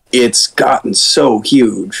 it's gotten so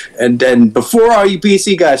huge. And then before all you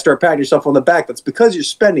PC guys start patting yourself on the back, that's because you're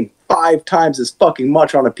spending 5 times as fucking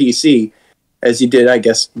much on a PC as you did, I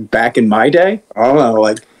guess, back in my day. I don't know,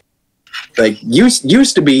 like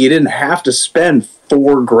used to be you didn't have to spend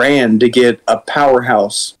 $4,000 to get a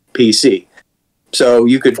powerhouse PC. So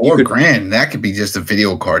you could $4,000, that could be just a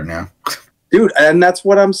video card now. Dude, and that's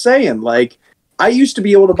what I'm saying. Like, I used to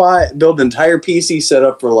be able to build an entire PC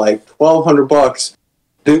setup for like $1,200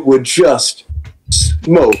 that would just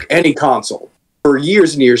smoke any console. for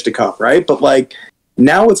years and years to come, right? But like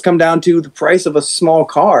now it's come down to the price of a small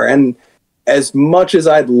car, and as much as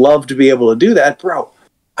I'd love to be able to do that, bro,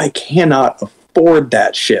 I cannot afford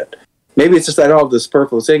that shit. Maybe it's just I don't have the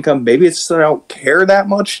superfluous income. Maybe it's just I don't care that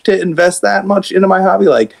much to invest that much into my hobby.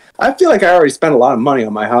 Like, I feel like I already spent a lot of money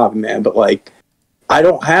on my hobby, man, but like, I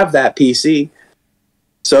don't have that PC.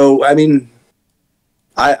 So, I mean,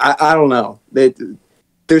 I don't know.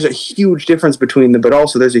 There's a huge difference between them, but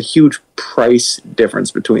also there's a huge price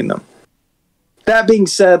difference between them. That being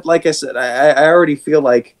said, like I said, I already feel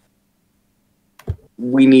like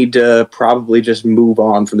we need to probably just move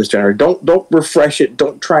on from this generation. Don't refresh it.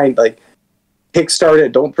 Don't try and like kickstart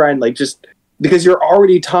it. Don't try and like just because you're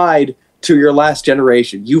already tied to your last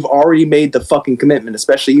generation. You've already made the fucking commitment,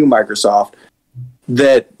 especially you, Microsoft,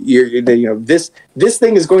 that this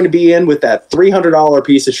thing is going to be in with that $300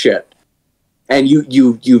 piece of shit, and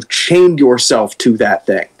you've chained yourself to that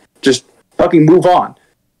thing. Just fucking move on.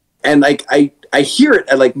 And like I hear it,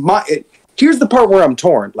 and like here's the part where I'm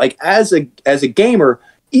torn. Like as a gamer,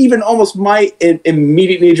 even almost my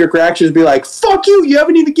immediate knee-jerk reaction is be like, "Fuck you! You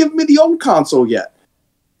haven't even given me the old console yet."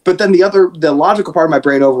 But then the logical part of my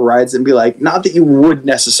brain overrides and be like, "Not that you would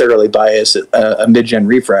necessarily buy a mid-gen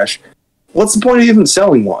refresh. What's the point of even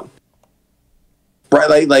selling one?"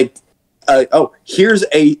 Right? Here's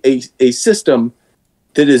a system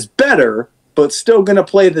that is better, but still going to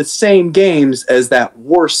play the same games as that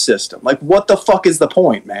worse system. Like, what the fuck is the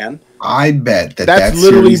point, man? I bet that's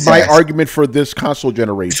literally my argument for this console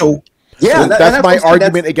generation. So yeah, that's my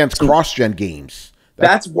argument against cross-gen games.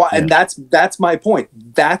 That's why, and that's my point.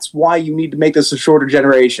 That's why you need to make this a shorter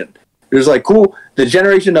generation. There's like, cool, the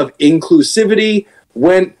generation of inclusivity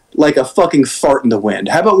went like a fucking fart in the wind.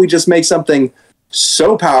 How about we just make something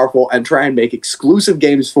so powerful and try and make exclusive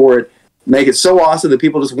games for it, make it so awesome that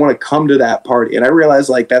people just want to come to that party. And I realize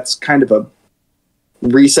like that's kind of a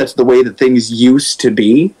reset to the way that things used to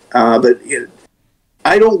be. But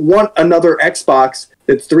I don't want another Xbox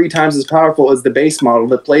that's 3 times as powerful as the base model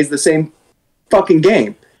that plays the same fucking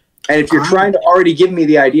game. And if you're trying to already give me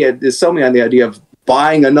the idea, sell me on the idea of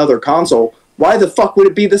buying another console, why the fuck would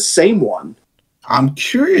it be the same one? I'm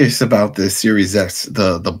curious about the Series X,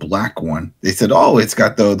 the black one. They said, oh, it's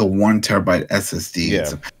got the 1 terabyte SSD.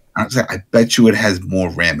 Yeah. I was like, I bet you it has more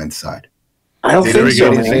RAM inside. I don't think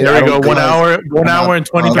so. There we go. 1 hour and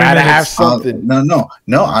 23 gotta minutes. have something. No.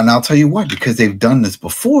 And I'll tell you what, because they've done this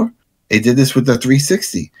before. They did this with the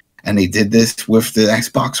 360, and they did this with the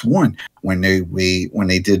Xbox One when they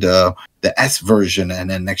did the S version, and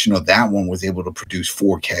then next that one was able to produce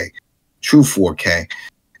 4K, true 4K.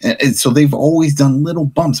 And so they've always done little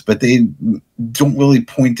bumps, but they don't really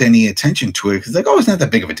point any attention to it because like, oh, it's not that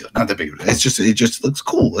big of a deal. Not that big of a deal. It just looks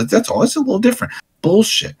cool. That's all. It's a little different.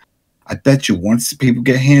 Bullshit. I bet you once people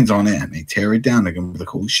get hands on it and they tear it down, they're gonna be like,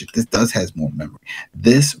 holy shit, this has more memory.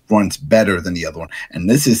 This runs better than the other one. And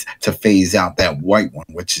this is to phase out that white one,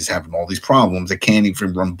 which is having all these problems. It can't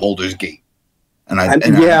even run Baldur's Gate. And I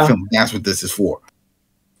feel that's what this is for.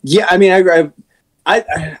 Yeah, I mean,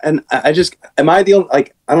 I just am I the only,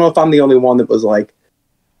 like, I don't know if I'm the only one that was like,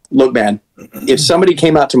 look, man, if somebody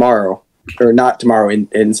came out tomorrow, or not tomorrow,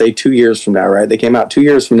 in say 2 years from now, right? They came out 2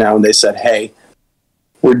 years from now and they said, hey,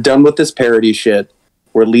 we're done with this parody shit.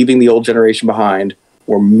 We're leaving the old generation behind.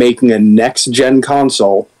 We're making a next-gen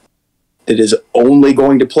console that is only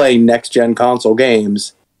going to play next-gen console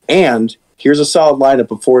games. And here's a solid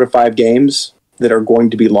lineup of 4 to 5 games that are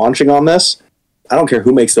going to be launching on this. I don't care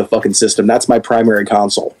who makes the fucking system. That's my primary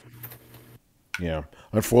console. Yeah.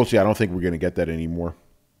 Unfortunately, I don't think we're going to get that anymore.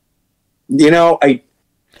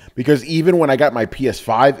 Because even when I got my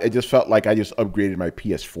PS5, it just felt like I just upgraded my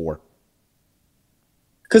PS4.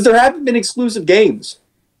 Because there haven't been exclusive games.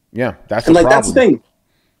 Yeah, that's the problem. That's the thing.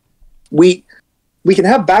 We can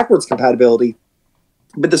have backwards compatibility,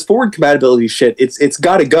 but this forward compatibility shit, it's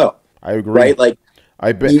got to go. I agree. Right? Like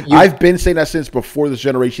I've been saying that since before this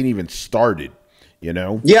generation even started. You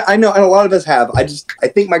know? Yeah, I know, and a lot of us have. I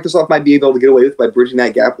think Microsoft might be able to get away with by bridging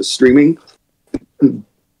that gap with streaming,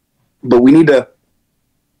 but we need to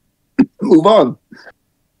move on.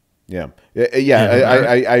 Yeah.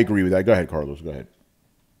 I agree with that. Go ahead, Carlos. Go ahead.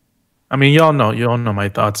 I mean, y'all know my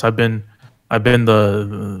thoughts. I've been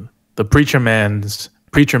the preacher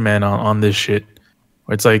man on this shit.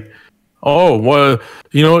 Where it's like, oh, well,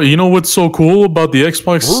 you know what's so cool about the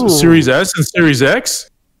Xbox Series S and Series X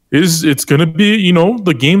is it's gonna be,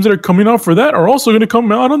 the games that are coming out for that are also gonna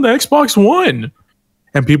come out on the Xbox One.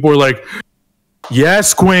 And people are like,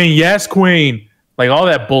 yes, Queen. like all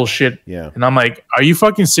that bullshit. Yeah. And I'm like, are you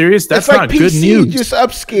fucking serious? That's it's like not PC, good news. You just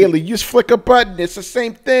upscale it. You just flick a button. It's the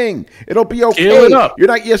same thing. It'll be okay. Scale it up. You're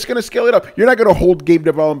not just going to scale it up. You're not going to hold game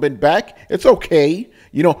development back. It's okay.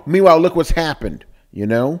 You know, meanwhile, look what's happened. You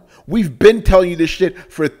know, we've been telling you this shit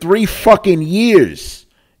for 3 fucking years,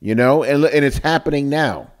 you know, and it's happening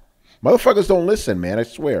now. Motherfuckers don't listen, man. I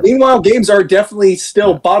swear. Meanwhile, games are definitely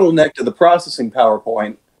still bottlenecked to the processing power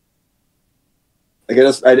point. Like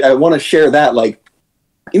I want to share that. Like,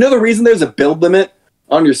 you know, the reason there's a build limit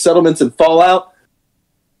on your settlements in Fallout,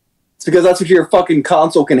 it's because that's what your fucking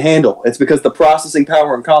console can handle. It's because the processing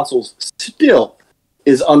power in consoles still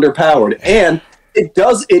is underpowered, and it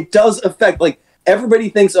does affect, like, everybody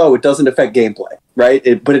thinks, oh, it doesn't affect gameplay,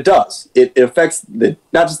 right? But it does. It affects not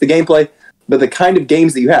just the gameplay, but the kind of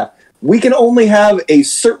games that you have. We can only have a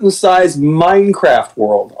certain size Minecraft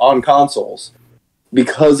world on consoles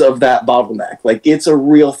because of that bottleneck. Like, it's a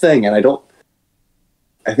real thing, and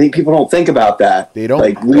I think people don't think about that. They don't.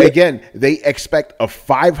 Like, again, they expect a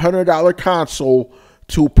 $500 console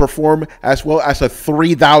to perform as well as a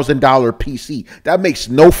 $3,000 PC. That makes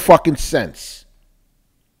no fucking sense.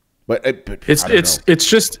 But it's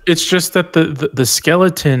just that the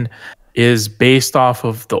skeleton is based off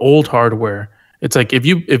of the old hardware. It's like if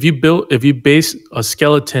you base a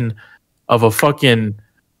skeleton of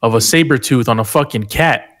a saber tooth on a fucking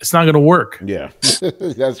cat, it's not gonna work. Yeah,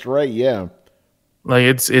 that's right. Yeah,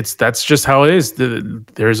 like that's just how it is.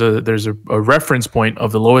 There's a reference point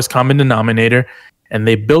of the lowest common denominator, and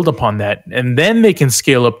they build upon that, and then they can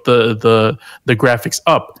scale up the graphics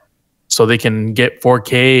up. So they can get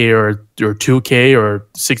 4K or 2K or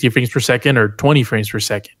 60 frames per second or 20 frames per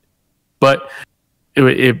second. But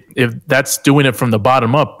if that's doing it from the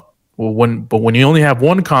bottom up, when you only have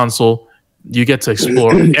one console, you get to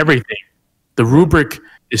explore everything. The rubric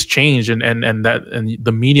is changed, and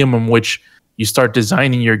the medium in which you start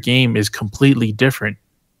designing your game is completely different.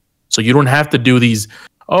 So you don't have to do these.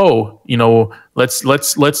 Oh, you know, let's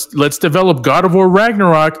develop God of War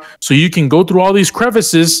Ragnarok so you can go through all these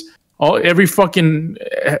crevices. Every fucking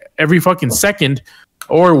second,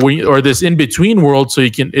 or this in between world, so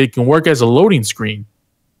it can work as a loading screen.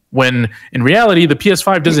 When in reality, the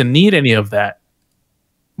PS5 doesn't need any of that,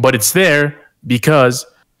 but it's there because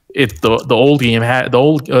it's the old game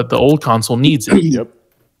the old console needs it. Yep.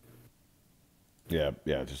 Yeah.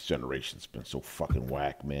 This generation's been so fucking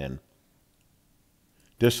whack, man.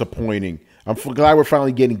 Disappointing. I'm glad we're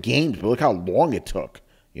finally getting games, but look how long it took.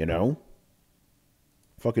 You know.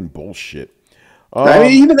 Fucking bullshit. I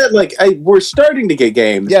mean, even that, like, we're starting to get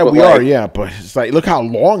games. Yeah, we are. Yeah, but it's like, look how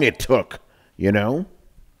long it took. You know,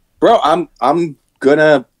 bro. I'm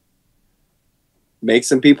gonna make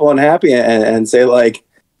some people unhappy and say, like,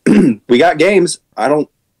 we got games. I don't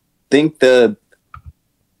think a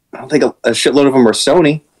shitload of them are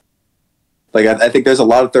Sony. Like, I think there's a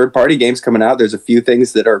lot of third-party games coming out. There's a few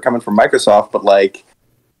things that are coming from Microsoft, but, like,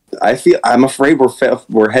 I'm afraid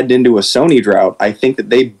we're heading into a Sony drought. I think that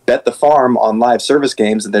they bet the farm on live service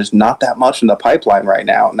games, and there's not that much in the pipeline right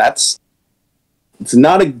now, and it's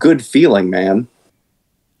not a good feeling, man.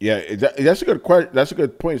 Yeah, that's a good question. That's a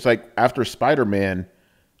good point. It's like after Spider-Man,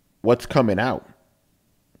 what's coming out?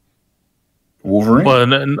 Wolverine.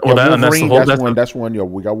 Wolverine. That's one. Yeah,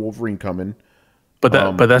 we got Wolverine coming. But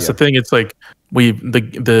that's the thing. It's like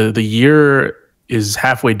the year is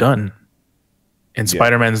halfway done. And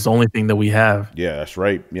Spider-Man is the only thing that we have. Yeah, that's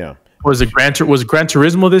right. Yeah. Was it Gran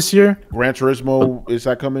Turismo this year? Gran Turismo, is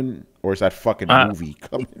that coming? Or is that fucking movie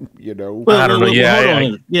coming? You know? I don't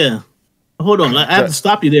know. Hold on. I have to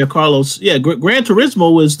stop you there, Carlos. Yeah, Gran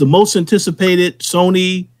Turismo was the most anticipated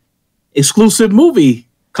Sony exclusive movie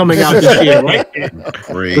coming out this year, right?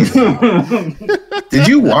 Crazy. Did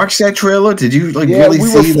you watch that trailer? Did you really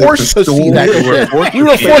see the story? We were forced to see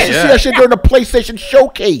that shit during the PlayStation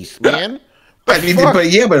Showcase, man. But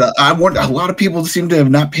I want a lot of people seem to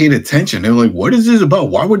have not paid attention. They're like, "What is this about?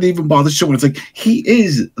 Why would they even bother showing?" It's like he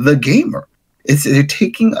is the gamer. They're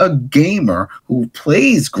taking a gamer who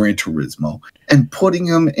plays Gran Turismo and putting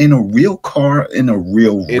him in a real car in a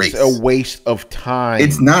real race. It's a waste of time.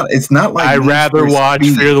 It's not like I'd rather watch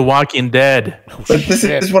Fear the Walking Dead. But this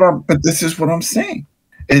is what I'm saying.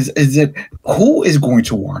 Is that who is going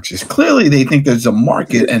to watch this? Clearly, they think there's a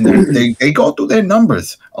market, and they go through their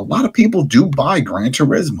numbers. A lot of people do buy Gran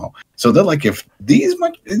Turismo, so they're like, if this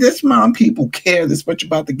amount of people care this much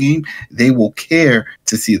about the game, they will care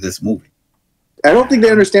to see this movie. I don't think they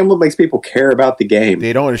understand what makes people care about the game.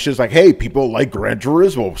 They don't. It's just like, hey, people like Gran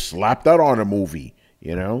Turismo. Slap that on a movie,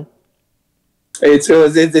 you know? It's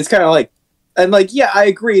kind of like, and like, yeah, I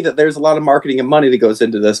agree that there's a lot of marketing and money that goes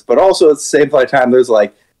into this, but also at the same time, there's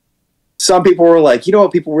like some people were like, you know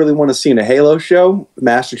what people really want to see in a Halo show?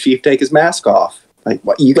 Master Chief take his mask off. Like,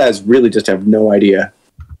 what? You guys really just have no idea.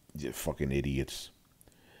 You fucking idiots.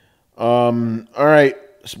 All right,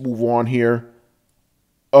 let's move on here.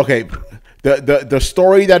 Okay, the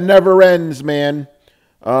story that never ends, man.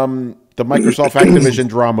 The Microsoft Activision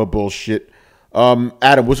drama bullshit.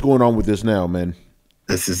 Adam, what's going on with this now, man?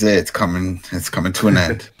 This is it. It's coming to an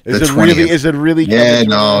end. Is it really? Yeah,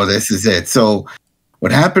 no, this is it. So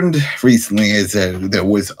what happened recently is that there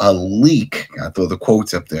was a leak. I throw the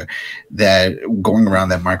quotes up there that going around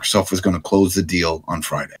that Microsoft was going to close the deal on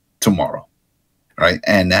Friday, tomorrow, right?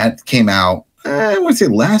 And that came out. I want to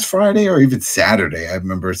say last Friday or even Saturday. I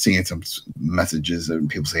remember seeing some messages and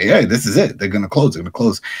people say, "Hey, this is it. They're going to close. They're going to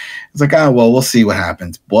close." It's like, well, we'll see what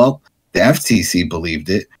happens. Well, the FTC believed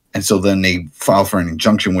it. And so then they filed for an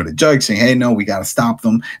injunction with a judge saying, hey, no, we got to stop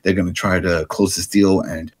them. They're going to try to close this deal.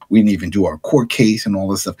 And we didn't even do our court case and all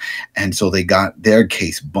this stuff. And so they got their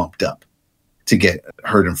case bumped up to get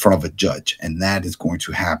heard in front of a judge. And that is going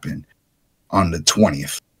to happen on the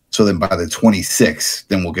 20th. So then by the 26th,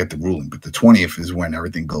 then we'll get the ruling. But the 20th is when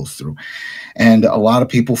everything goes through. And a lot of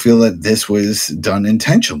people feel that this was done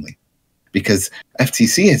intentionally because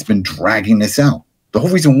FTC has been dragging this out. The whole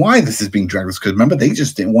reason why this is being dragged is because, remember, they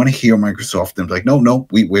just didn't want to hear Microsoft. They're like, no,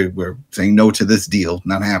 we're saying no to this deal,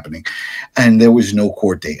 not happening. And there was no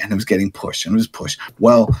court date, and it was getting pushed, and it was pushed.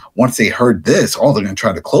 Well, once they heard this, they're going to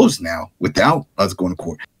try to close now without us going to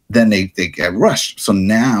court. Then they get rushed. So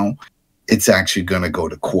now it's actually going to go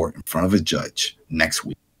to court in front of a judge next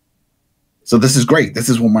week. So this is great. This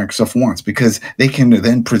is what Microsoft wants because they can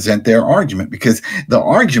then present their argument because the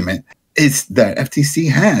argument is that FTC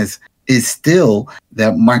has is still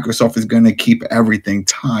that Microsoft is going to keep everything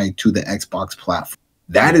tied to the Xbox platform.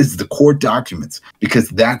 That is the core documents because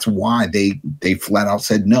that's why they flat out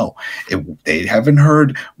said no. They haven't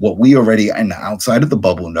heard what we already in the outside of the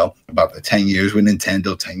bubble know about the 10 years with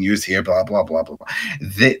Nintendo, 10 years here, blah, blah, blah, blah, blah.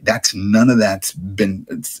 That's none of that's been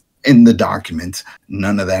in the documents.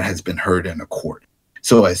 None of that has been heard in a court.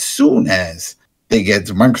 So as soon as they get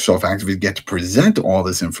to Microsoft Activision get to present all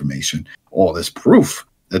this information, all this proof,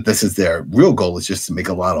 that this is their real goal is just to make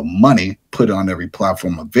a lot of money, put on every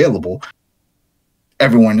platform available.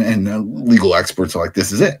 Everyone and legal experts are like,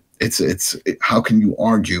 this is it. It's how can you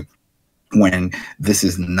argue when this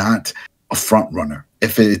is not a front runner?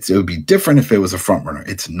 It would be different if it was a front runner.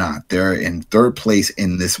 It's not. They're in third place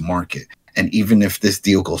in this market. And even if this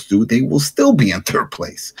deal goes through, they will still be in third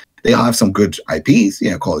place. They'll have some good IPs,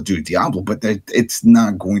 Call of Duty, Diablo, but it's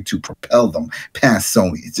not going to propel them past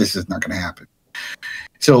Sony. It's just not going to happen.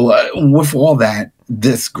 So with all that,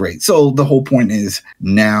 this great. So the whole point is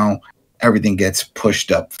now everything gets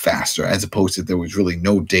pushed up faster as opposed to there was really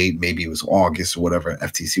no date. Maybe it was August or whatever.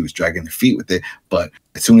 FTC was dragging their feet with it. But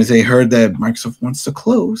as soon as they heard that Microsoft wants to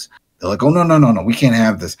close, they're like, oh, no, we can't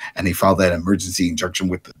have this. And they filed that emergency injunction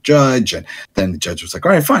with the judge. And then the judge was like,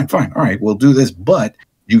 all right, fine. All right, we'll do this. But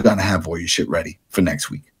you got to have all your shit ready for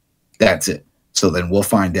next week. That's it. So then we'll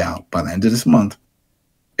find out by the end of this month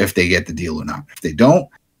if they get the deal or not. If they don't,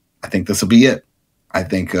 I think this will be it. I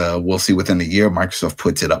think we'll see within a year Microsoft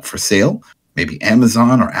puts it up for sale. Maybe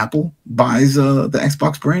Amazon or Apple buys the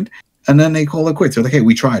Xbox brand, and then they call it quits. They're like, hey,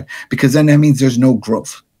 we tried. Because then that means there's no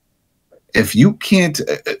growth. If you can't,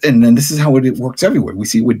 and then this is how it works everywhere. We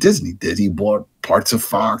see it with Disney. Disney bought parts of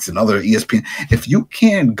Fox and other ESPN. If you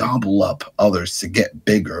can't gobble up others to get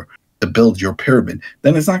bigger, to build your pyramid,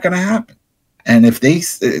 then it's not going to happen. And if they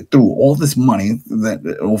threw all this money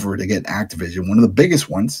over to get Activision, one of the biggest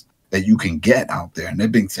ones that you can get out there, and they're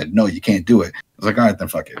being said, no, you can't do it. It's like, all right, then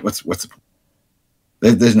fuck it. What's the point?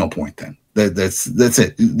 There's no point then. That's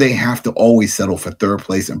it. They have to always settle for third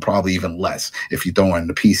place and probably even less if you throw in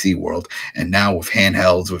the PC world. And now with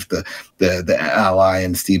handhelds, with the Ally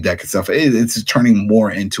and Steam Deck and stuff, it's turning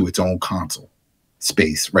more into its own console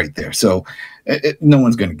space right there. So no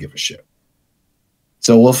one's going to give a shit.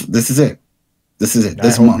 So this is it. This is it.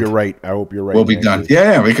 This month. You're right. I hope you're right. We'll be done.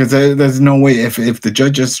 Yeah, because there's no way. If the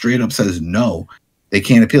judge just straight up says no, they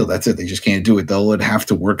can't appeal. That's it. They just can't do it. They'll have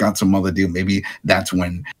to work out some other deal. Maybe that's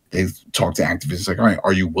when they talk to Activision. It's like, all right,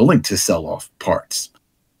 are you willing to sell off parts,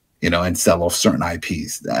 and sell off certain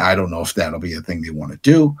IPs? I don't know if that'll be a thing they want to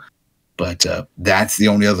do, but that's the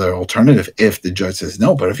only other alternative if the judge says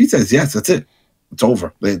no. But if he says yes, that's it. It's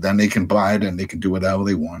over. Then they can buy it and they can do whatever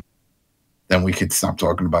they want. Then we could stop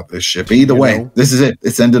talking about this shit. But either way, this is it.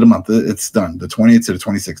 It's the end of the month. It's done. The 20th to the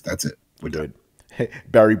 26th. That's it. We're done.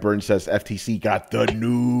 Barry Burns says FTC got the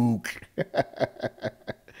nuke.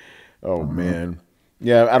 Oh, man.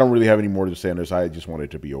 Yeah, I don't really have any more to say on this. I just want it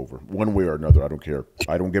to be over, one way or another. I don't care.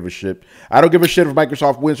 I don't give a shit. I don't give a shit if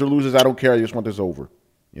Microsoft wins or loses. I don't care. I just want this over.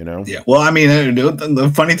 You know? Yeah. Well, I mean, the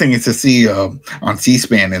funny thing is to see on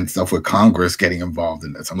C-SPAN and stuff with Congress getting involved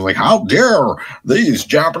in this. I'm like, how dare these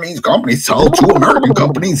Japanese companies tell two American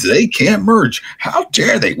companies they can't merge? How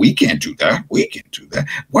dare they? We can't do that. We can't do that.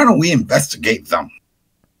 Why don't we investigate them?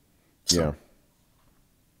 So, yeah.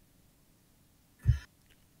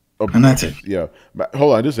 And that's it. Yeah. But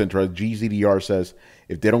hold on, this is interesting. GZDR says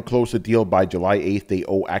if they don't close the deal by July 8th, they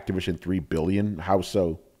owe Activision $3 billion. How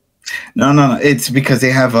so? No. It's because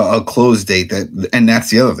they have a close date and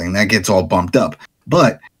that's the other thing that gets all bumped up.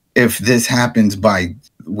 But if this happens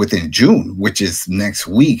within June, which is next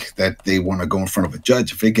week, that they want to go in front of a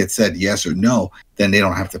judge, if it gets said yes or no, then they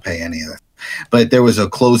don't have to pay any of that. But there was a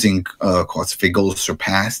closing cost if it goes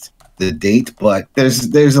surpassed the date, but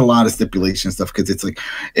there's a lot of stipulation stuff because it's like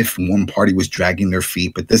if one party was dragging their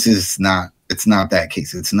feet, but this is not. It's not that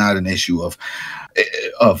case. It's not an issue of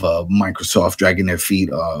Microsoft dragging their feet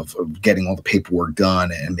of getting all the paperwork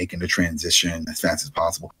done and making the transition as fast as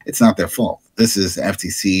possible. It's not their fault. This is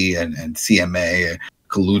FTC and CMA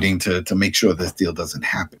colluding to make sure this deal doesn't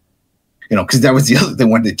happen. You know, because that was the other thing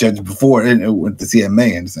when the judge before and it went to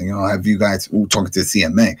CMA and saying, have you guys talking to the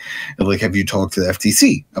CMA? And like, have you talked to the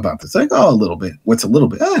FTC about this? Like, a little bit. What's a little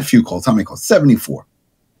bit? A few calls. How many calls? 74.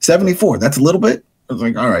 74. That's a little bit. I was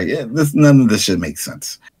like, all right, yeah, none of this shit makes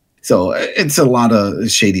sense. So it's a lot of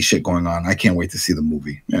shady shit going on. I can't wait to see the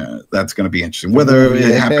movie. Yeah, that's going to be interesting. Whether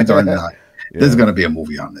it happens or not, there's going to be a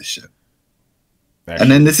movie on this shit. Actually, and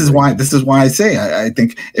then this is why I say I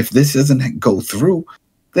think if this doesn't go through,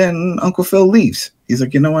 then Uncle Phil leaves. He's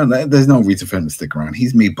like, you know what? There's no reason for him to stick around.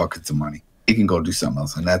 He's made buckets of money. He can go do something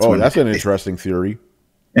else, and that's that's an interesting theory.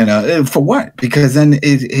 And for what? Because then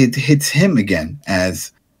it hits him again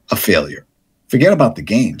as a failure. Forget about the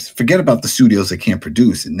games. Forget about the studios that can't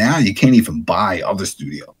produce. And now you can't even buy other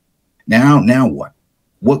studios. Now what?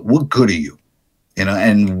 What good are you? You know,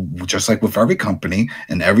 and just like with every company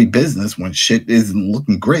and every business, when shit isn't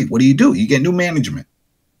looking great, what do? You get new management.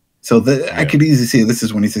 So I could easily see this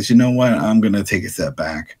is when he says, you know what, I'm going to take a step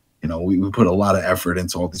back. You know, we put a lot of effort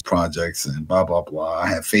into all these projects and blah, blah, blah. I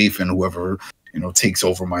have faith in whoever, takes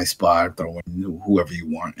over my spot, throw in whoever you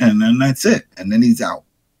want. And then that's it. And then he's out.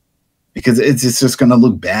 Because it's just going to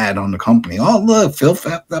look bad on the company. Oh, look, Phil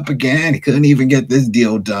fucked up again. He couldn't even get this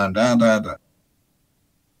deal done. It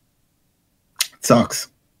sucks,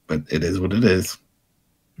 but it is what it is.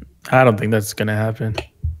 I don't think that's going to happen.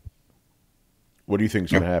 What do you think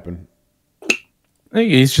is going to happen? I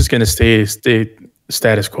think he's just going to stay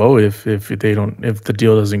status quo if the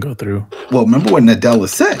deal doesn't go through. Well, remember what Nadella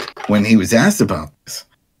said when he was asked about this?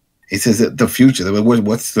 He says that the future.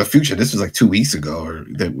 What's the future? This was like 2 weeks ago, or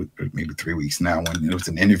maybe 3 weeks now, when it was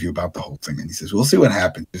an interview about the whole thing. And he says, "We'll see what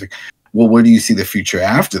happens." He's like, "Well, where do you see the future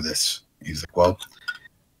after this?" He's like, "Well,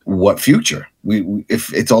 what future?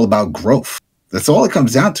 If it's all about growth, that's all it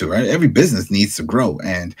comes down to, right? Every business needs to grow,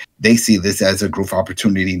 and they see this as a growth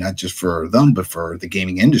opportunity, not just for them, but for the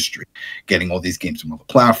gaming industry, getting all these games from other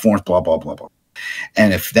platforms, blah blah blah blah."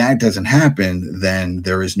 And if that doesn't happen, then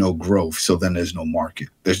there is no growth. So then there's no market.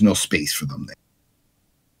 There's no space for them there.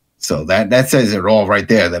 So that says it all right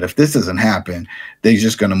there, that if this doesn't happen, they're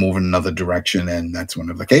just going to move in another direction. And that's when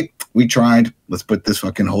they're like, hey, we tried. Let's put this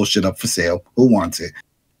fucking whole shit up for sale. Who wants it?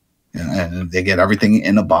 And they get everything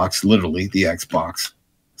in a box, literally the Xbox.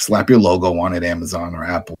 Slap your logo on it, Amazon or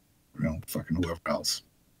Apple, fucking whoever else.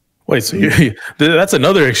 Wait, so that's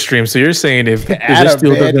another extreme. So you're saying if this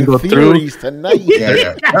deal doesn't go through tonight,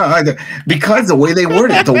 because the way they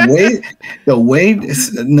worded it, the way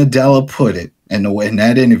Nadella put it, and the way in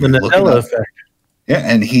that interview, the Nadella effect. Yeah,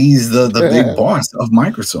 and he's the big boss of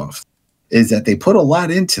Microsoft, is that they put a lot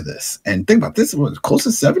into this. And think about this: close to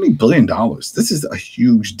 $70 billion. This is a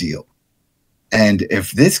huge deal. And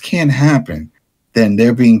if this can't happen, then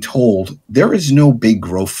they're being told there is no big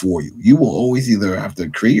growth for you. You will always either have to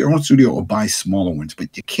create your own studio or buy smaller ones, but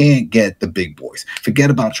you can't get the big boys. Forget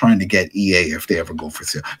about trying to get EA if they ever go for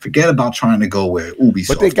sale. Forget about trying to go with Ubisoft.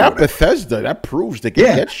 But they got Bethesda. That proves they can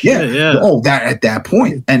get shit. Yeah. Oh, that at that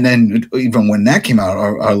point. And then even when that came out,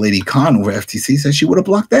 our lady Khan over FTC said she would have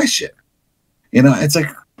blocked that shit. It's like,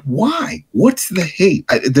 why? What's the hate?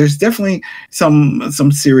 There's definitely some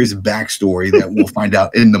serious backstory that we'll find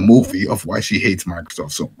out in the movie of why she hates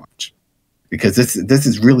Microsoft so much. Because this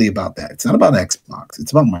is really about that. It's not about Xbox.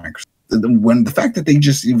 It's about Microsoft. When the fact that they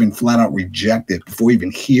just even flat out reject it before even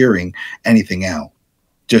hearing anything out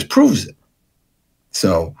just proves it.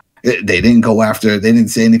 So they didn't go after. They didn't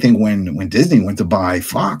say anything when Disney went to buy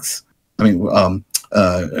Fox. I mean,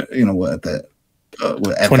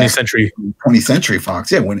 20th Century 20th Century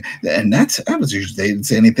Fox. Yeah, that was usually they didn't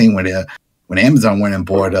say anything when Amazon went and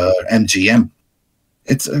bought MGM.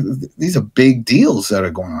 It's these are big deals that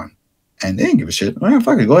are going on, and they didn't give a shit. Well,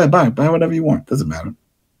 fuck it, go ahead, buy whatever you want, doesn't matter.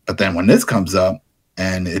 But then when this comes up,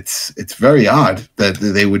 and it's very odd that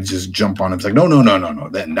they would just jump on it. It's like no,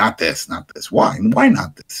 then not this. Why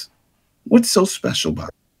not this? What's so special about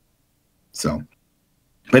it? So.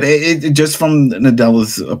 But it just from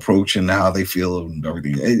Nadella's approach and how they feel and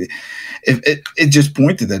everything, it just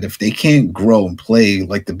pointed that if they can't grow and play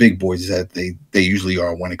like the big boys that they usually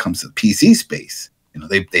are when it comes to PC space,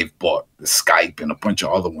 they've bought Skype and a bunch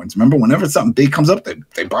of other ones. Remember, whenever something big comes up,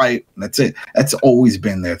 they buy it, and that's it. That's always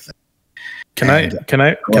been their thing. Can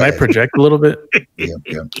I project a little bit? Yeah.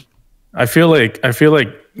 I feel like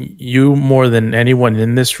you more than anyone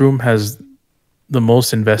in this room has the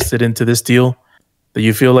most invested into this deal. That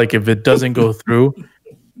you feel like if it doesn't go through,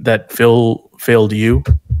 that Phil failed you,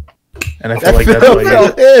 and I feel like that's why.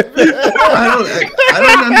 I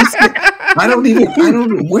don't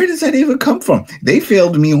understand. Where does that even come from? They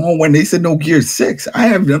failed me on when they said no Gears 6. I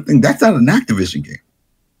have nothing. That's not an Activision game.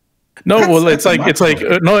 No, that's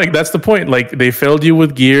the point. Like they failed you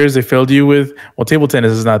with Gears, they failed you with table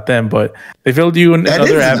tennis is not them, but they failed you in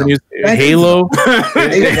other avenues. Halo,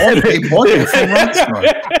 they bought it from Rockstar.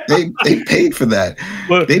 They paid for that.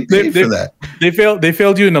 They paid for that. They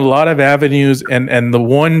failed you in a lot of avenues, and the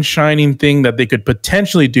one shining thing that they could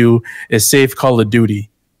potentially do is save Call of Duty.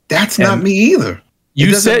 That's not me either. You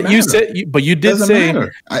did say that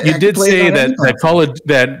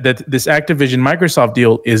this Activision Microsoft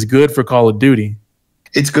deal is good for Call of Duty.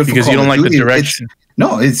 It's good because you don't like the direction.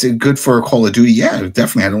 It's good for Call of Duty. Yeah,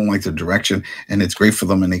 definitely. I don't like the direction, and it's great for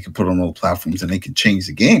them, and they can put it on all platforms, and they can change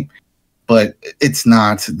the game. But it's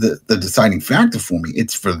not the deciding factor for me.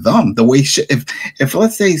 It's for them. The way if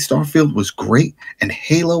let's say Starfield was great and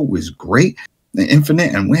Halo was great, and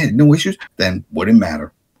Infinite, and we had no issues, then wouldn't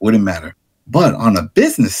matter. But on a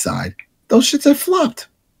business side, those shits have flopped.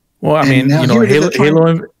 Well, I mean, Halo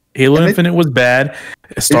Infinite was bad.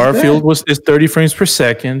 Starfield is 30 frames per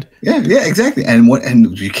second. Yeah, exactly.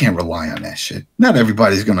 And you can't rely on that shit. Not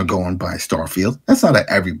everybody's gonna go and buy Starfield. That's not an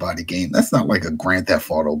everybody game. That's not like a Grand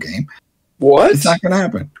Theft Auto game. What? It's not gonna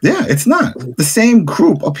happen. Yeah, it's not. The same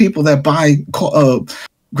group of people that buy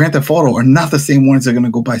Grand Theft Auto are not the same ones that are going to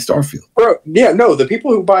go buy Starfield. Bro, yeah, no, the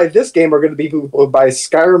people who buy this game are going to be people who buy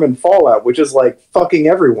Skyrim and Fallout, which is like fucking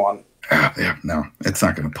everyone. Yeah, no, it's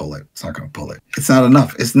not going to pull it. It's not going to pull it. It's not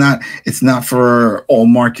enough. It's not for all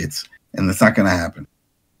markets, and it's not going to happen.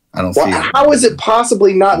 I don't see it. How is it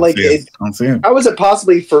possibly not like it? I don't see it. How is it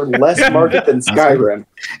possibly for less market than Skyrim?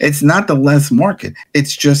 It's not the less market.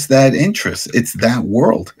 It's just that interest. It's that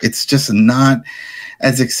world. It's just not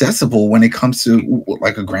as accessible when it comes to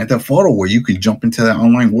like a Grand Theft Auto where you can jump into that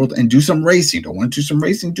online world and do some racing. Don't want to do some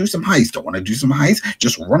racing, do some heist. Don't want to do some heist,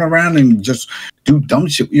 just run around and just do dumb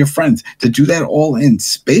shit with your friends. To do that all in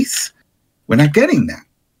space, we're not getting that.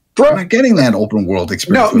 Bro, we're not getting that open world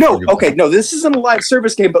experience. No, this isn't a live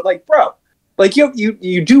service game, but like, bro, like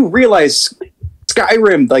you do realize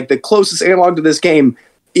Skyrim, like the closest analog to this game,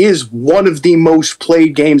 is one of the most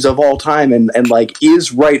played games of all time, and like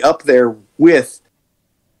is right up there with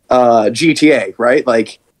GTA, right?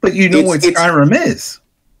 Like, but you know what Skyrim is.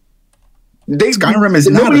 Skyrim is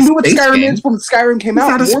not nobody a knew what space Skyrim game. is when Skyrim came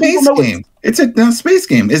out. It's not a space game. It's a space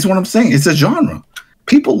game. Is what I'm saying. It's a genre.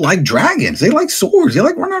 People like dragons. They like swords. They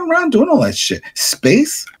like running around doing all that shit.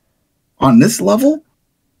 Space on this level,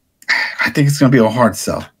 I think it's going to be a hard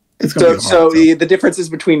sell. It's going to be a hard sell. The difference is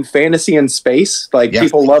between fantasy and space. Like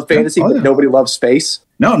people love fantasy, but nobody loves space.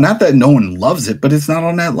 No, not that no one loves it, but it's not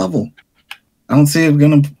on that level. I don't see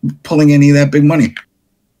it pulling any of that big money.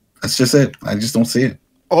 That's just it. I just don't see it.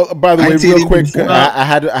 Oh, by the way, real quick, I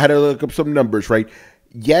had to look up some numbers, right?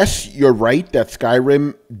 Yes, you're right that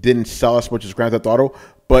Skyrim didn't sell as much as Grand Theft Auto,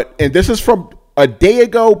 and this is from a day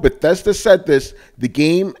ago. Bethesda said this: the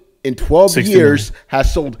game in 12 years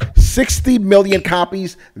has sold 60 million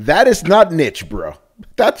copies. That is not niche, bro.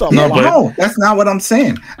 That's a lot. No, that's not what I'm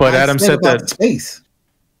saying. But Adam said that space.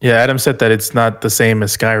 Yeah, Adam said that it's not the same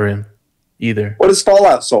as Skyrim either. What has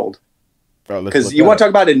Fallout sold? Because you want to talk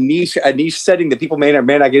about a niche setting that people may or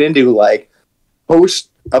may not get into, like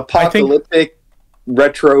post-apocalyptic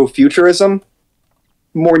retro futurism,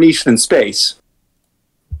 more niche than space.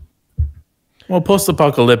 Well,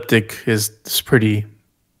 post-apocalyptic is pretty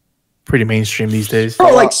mainstream these days.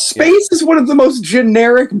 Bro, like space is one of the most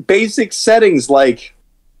generic, basic settings. Like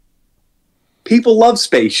people love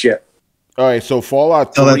spaceship. All right, so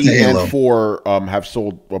Fallout 3 and 4 have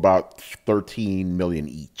sold about 13 million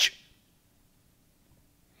each.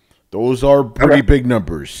 Those are pretty big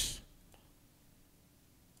numbers.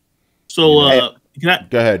 So, go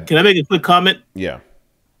ahead. Can I make a quick comment? Yeah.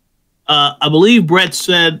 I believe Brett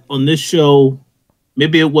said on this show,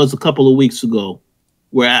 maybe it was a couple of weeks ago,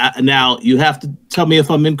 where now you have to tell me if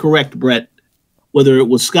I'm incorrect, Brett, whether it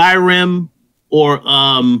was Skyrim or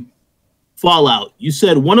Fallout. You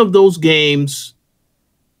said one of those games,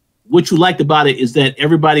 what you liked about it is that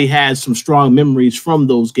everybody has some strong memories from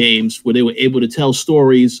those games where they were able to tell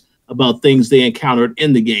stories about things they encountered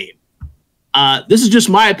in the game. This is just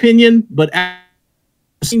my opinion, but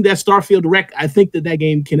seeing that Starfield Direct, I think that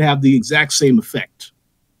game can have the exact same effect.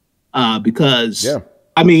 Because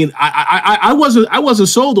I mean, I wasn't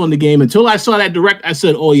sold on the game until I saw that Direct. I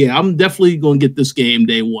said, "Oh yeah, I'm definitely going to get this game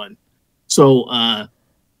day one." So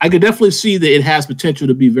I could definitely see that it has potential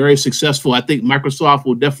to be very successful. I think Microsoft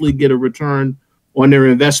will definitely get a return on their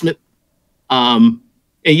investment. And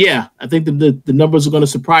yeah, I think the numbers are going to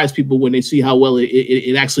surprise people when they see how well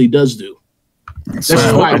it actually does do. That's I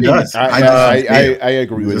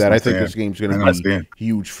agree with that. I think this game's going to be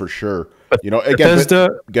huge for sure. You know, again, Bethesda,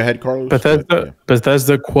 go ahead, Carlos.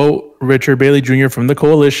 Bethesda quote Richard Bailey Jr. from the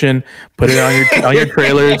Coalition. Put it on your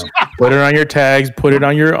trailers. Put it on your tags. Put it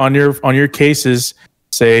on your cases.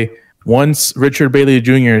 Say once Richard Bailey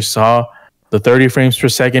Jr. saw the 30 frames per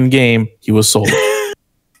second game, he was sold.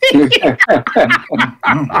 That's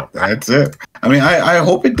it. I mean, I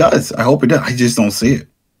hope it does. I hope it does. I just don't see it.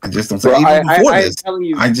 I just don't say even before this.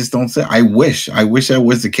 I just don't say. I wish that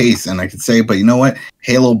was the case, and I could say, but you know what?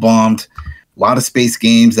 Halo bombed. A lot of space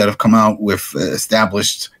games that have come out with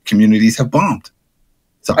established communities have bombed.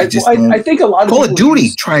 So I think a lot of Call of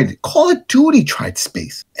Duty tried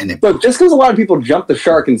space, and look, just because a lot of people jump the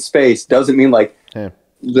shark in space doesn't mean like it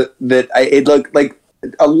looked like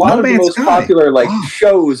a lot of the most popular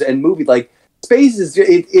shows and movies. Like space is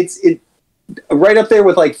it's right up there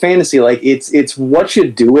with like fantasy. Like it's what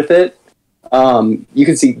you do with it. You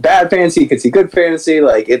can see bad fantasy, you can see good fantasy.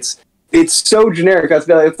 Like it's so generic.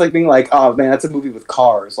 It's like being like, oh man, that's a movie with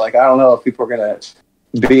cars. Like I don't know if people are gonna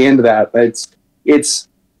be into that, but it's.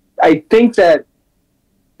 I think that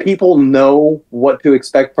people know what to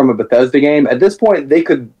expect from a Bethesda game. At this point, they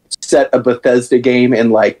could set a Bethesda game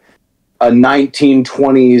in like a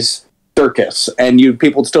 1920s circus, and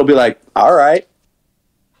people would still be like, all right.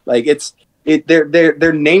 Like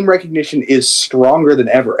their name recognition is stronger than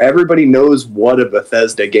ever. Everybody knows what a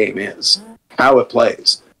Bethesda game is, how it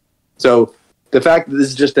plays. So the fact that this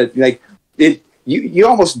is just you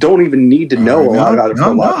almost don't even need to know a lot about it.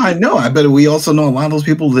 No, I know. I bet we also know a lot of those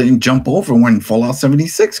people didn't jump over when Fallout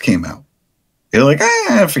 76 came out. They're like,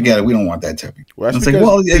 forget it. We don't want that type of. Well, it's like,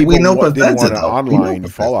 well, we know Bethesda an online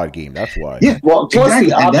Fallout game. That's why. Yeah. Well, plus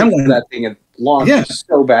the optics of that thing had launched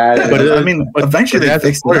so bad. Yeah, but I mean, eventually they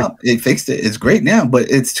fixed it up. They fixed it. It's great now, but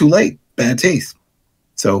it's too late. Bad taste.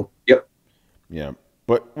 So. Yep. Yeah,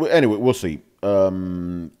 but anyway, we'll see.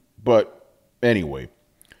 But anyway,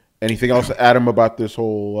 anything else, Adam, about this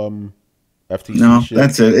whole FTC? No, shit?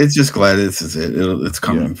 That's it. It's just glad this is it. It's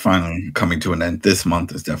coming, finally coming to an end. This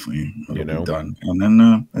month is definitely be done, and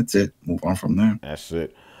then that's it. Move on from there. That's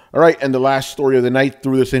it. All right, and the last story of the night,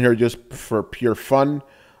 threw this in here just for pure fun.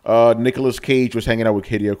 Nicolas Cage was hanging out with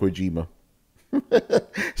Hideo Kojima.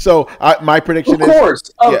 So my prediction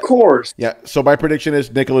of course. Yeah. So my prediction is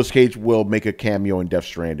Nicolas Cage will make a cameo in Death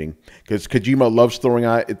Stranding because Kojima loves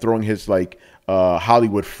throwing his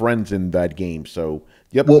Hollywood friends in that game. So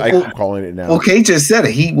I'm calling it now. Well, Cage just said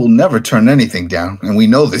it. He will never turn anything down, and we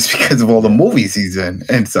know this because of all the movies he's in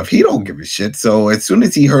and stuff. He don't give a shit. So as soon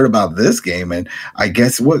as he heard about this game, and I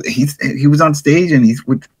guess he was on stage and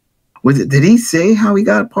did he say how he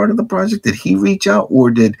got part of the project? Did he reach out, or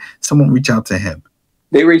did someone reach out to him?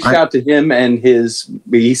 They reached out to him, and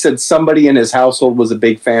he said somebody in his household was a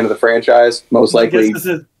big fan of the franchise. Most likely his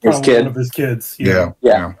kid. One of his kids. Yeah.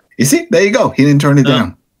 You see, there you go. He didn't turn it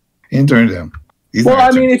down. He's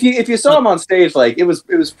I mean, if you saw him on stage, like it was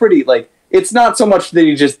pretty. Like it's not so much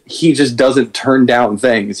that he just doesn't turn down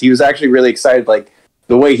things. He was actually really excited. Like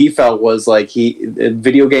the way he felt was like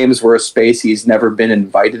video games were a space he's never been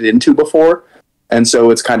invited into before, and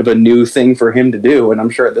so it's kind of a new thing for him to do. And I'm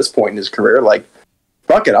sure at this point in his career, like,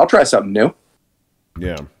 fuck it, I'll try something new.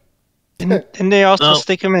 Yeah. Didn't they also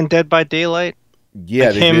stick him in Dead by Daylight? Yeah,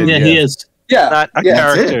 like him. Yeah, he is. Yeah, not a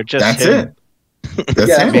character. Just him.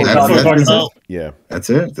 That's him. Yeah, that's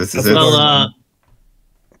it. This is it.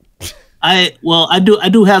 Well, I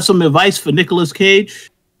do have some advice for Nicolas Cage.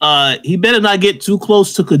 He better not get too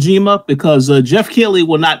close to Kojima because Jeff Keighley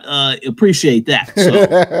will not appreciate that. So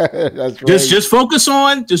that's right. just focus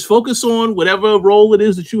on whatever role it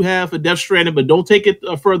is that you have for Death Stranding, but don't take it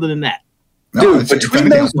further than that. Dude, between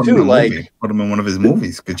those two, like, put him in one of his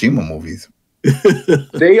movies, Kojima movies.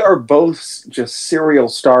 They are both just serial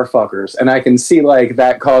star fuckers, and I can see like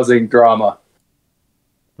that causing drama.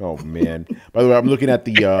 Oh man! By the way, I'm looking at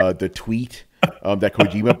the tweet that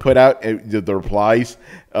Kojima put out. The replies.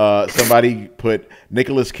 Somebody put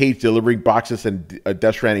Nicolas Cage delivering boxes and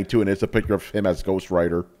Death Stranding 2, and it's a picture of him as Ghost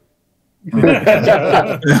Rider. Does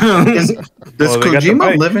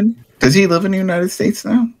Kojima live in? Does he live in the United States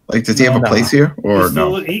now? Like, does he have a place here, or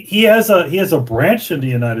no? He has a branch in the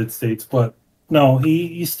United States, but no,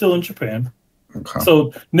 he's still in Japan. Okay.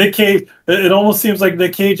 So Nick Cage, it almost seems like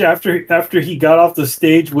Nick Cage after he got off the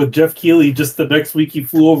stage with Jeff Keighley, just the next week he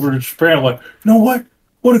flew over to Japan. I'm like, you know what? I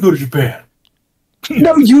want to go to Japan.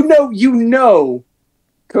 No, you know,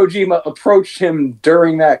 Kojima approached him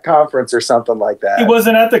during that conference or something like that. He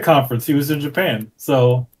wasn't at the conference. He was in Japan.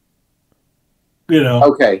 So, you know.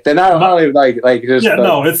 Okay, then I don't like just. Yeah,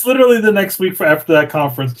 no, it's literally the next week after that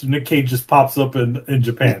conference. Nick Cage just pops up in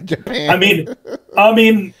Japan. I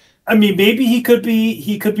mean, maybe he could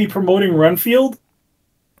be promoting Renfield.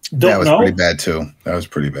 That was pretty bad too. That was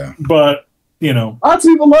pretty bad. But you know, lots of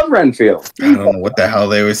people love Renfield. I don't know what the hell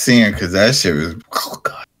they were seeing because that shit was. Oh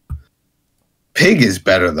god. Pig is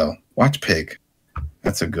better though. Watch Pig.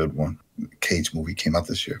 That's a good one. Cage movie came out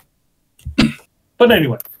this year. But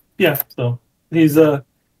anyway, yeah. So he's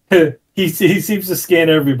he seems to scan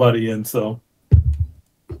everybody in. So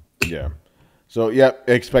yeah. So yeah,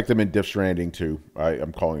 expect him in Death Stranding too.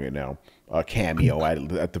 I'm calling it now. Cameo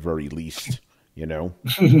at the very least. You know.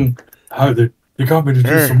 Hi, they got me to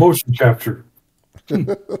do some motion capture.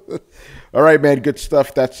 All right, man. Good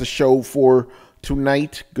stuff. That's the show for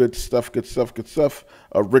tonight. Good stuff.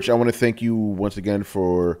 Rich, I want to thank you once again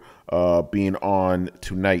for being on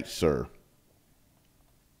tonight, sir.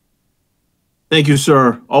 Thank you,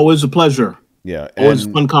 sir. Always a pleasure. Yeah. Always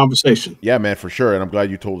a fun conversation. Yeah, man, for sure. And I'm glad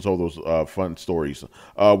you told us all those fun stories.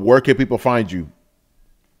 Where can people find you?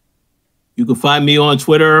 You can find me on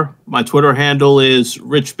Twitter. My Twitter handle is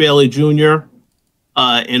Rich Bailey Jr.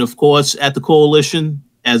 And of course, at the Coalition,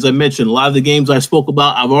 as I mentioned, a lot of the games I spoke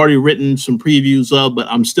about, I've already written some previews of, but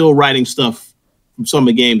I'm still writing stuff from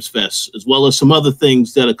Summer Games Fest, as well as some other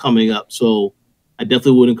things that are coming up. So I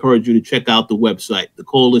definitely would encourage you to check out the website,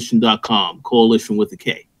 thecoalition.com, coalition with a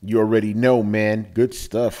K. You already know, man. Good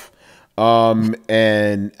stuff.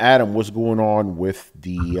 And Adam, what's going on with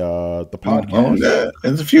the podcast?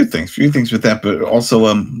 There's a few things with that, but also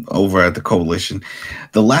over at the Coalition,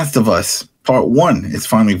 The Last of Us Part 1 is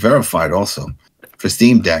finally verified also for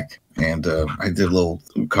Steam Deck, and I did a little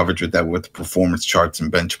coverage with that with the performance charts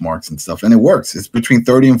and benchmarks and stuff, and it works. It's between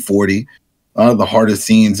 30 and 40. The hardest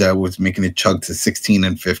scenes that was making it chug to 16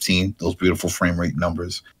 and 15, those beautiful frame rate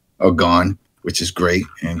numbers are gone, which is great,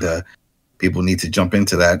 and people need to jump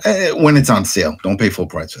into that when it's on sale. Don't pay full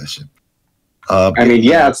price for that shit.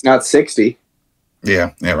 It's not 60.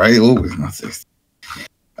 Yeah, right. Oh, it's not 60.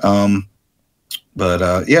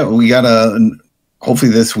 We got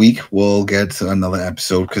hopefully this week we'll get another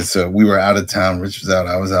episode because we were out of town. Rich was out,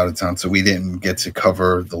 I was out of town, so we didn't get to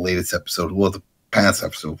cover the latest episode. Well, the past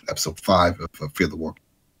episode 5 of Fear the Walk,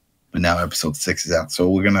 but now episode 6 is out. So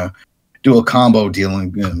we're gonna do a combo deal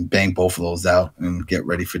and bang both of those out and get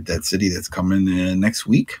ready for Dead City that's coming next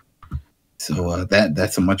week. So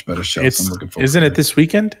that's a much better show. So I'm looking forward. Isn't it this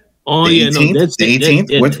weekend? Oh, the yeah, 18th? That's the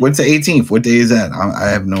 18th. What's the 18th? What day is that? I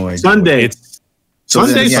have no idea. Sunday.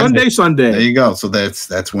 Sunday. There you go. So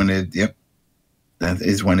that's when it. Yep, that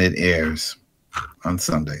is when it airs on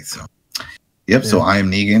Sunday. So, yep. Yeah. So I am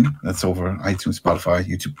Negan. That's over iTunes, Spotify,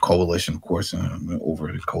 YouTube, Coalition, of course. Over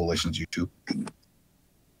at Coalition's YouTube.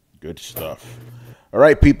 Good stuff. All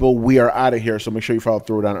right, people, we are out of here. So make sure you follow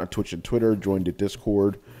Throwdown on Twitch and Twitter. Join the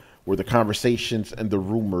Discord where the conversations and the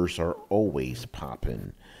rumors are always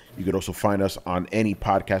popping. You can also find us on any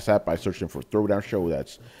podcast app by searching for Throwdown Show.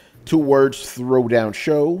 That's 2 words, Throwdown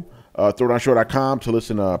Show. Throwdownshow.com to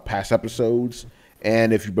listen to past episodes.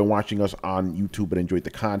 And if you've been watching us on YouTube and enjoyed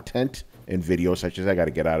the content and videos such as I got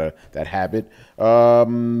to get out of that habit,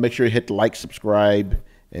 make sure you hit like, subscribe,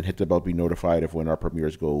 and hit the bell to be notified of when our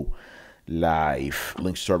premieres go live.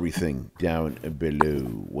 Links to everything down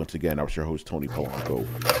below. Once again, I was your host, Tony Polanco.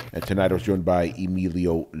 And tonight I was joined by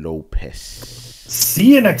Emilio Lopez.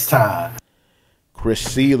 See you next time. Chris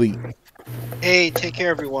Seeley. Hey, take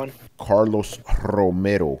care, everyone. Carlos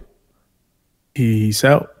Romero. Peace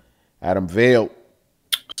out. Adam Vale.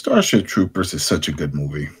 Starship Troopers is such a good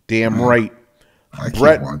movie. Damn right. I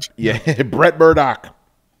can't watch it. Yeah, Brett Murdoch.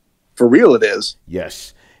 For real it is.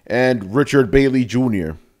 Yes. And Richard Bailey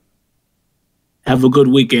Jr. Have a good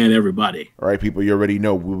weekend, everybody. All right, people, you already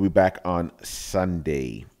know. We'll be back on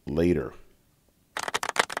Sunday. Later.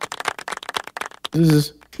 This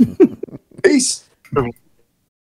is Peace.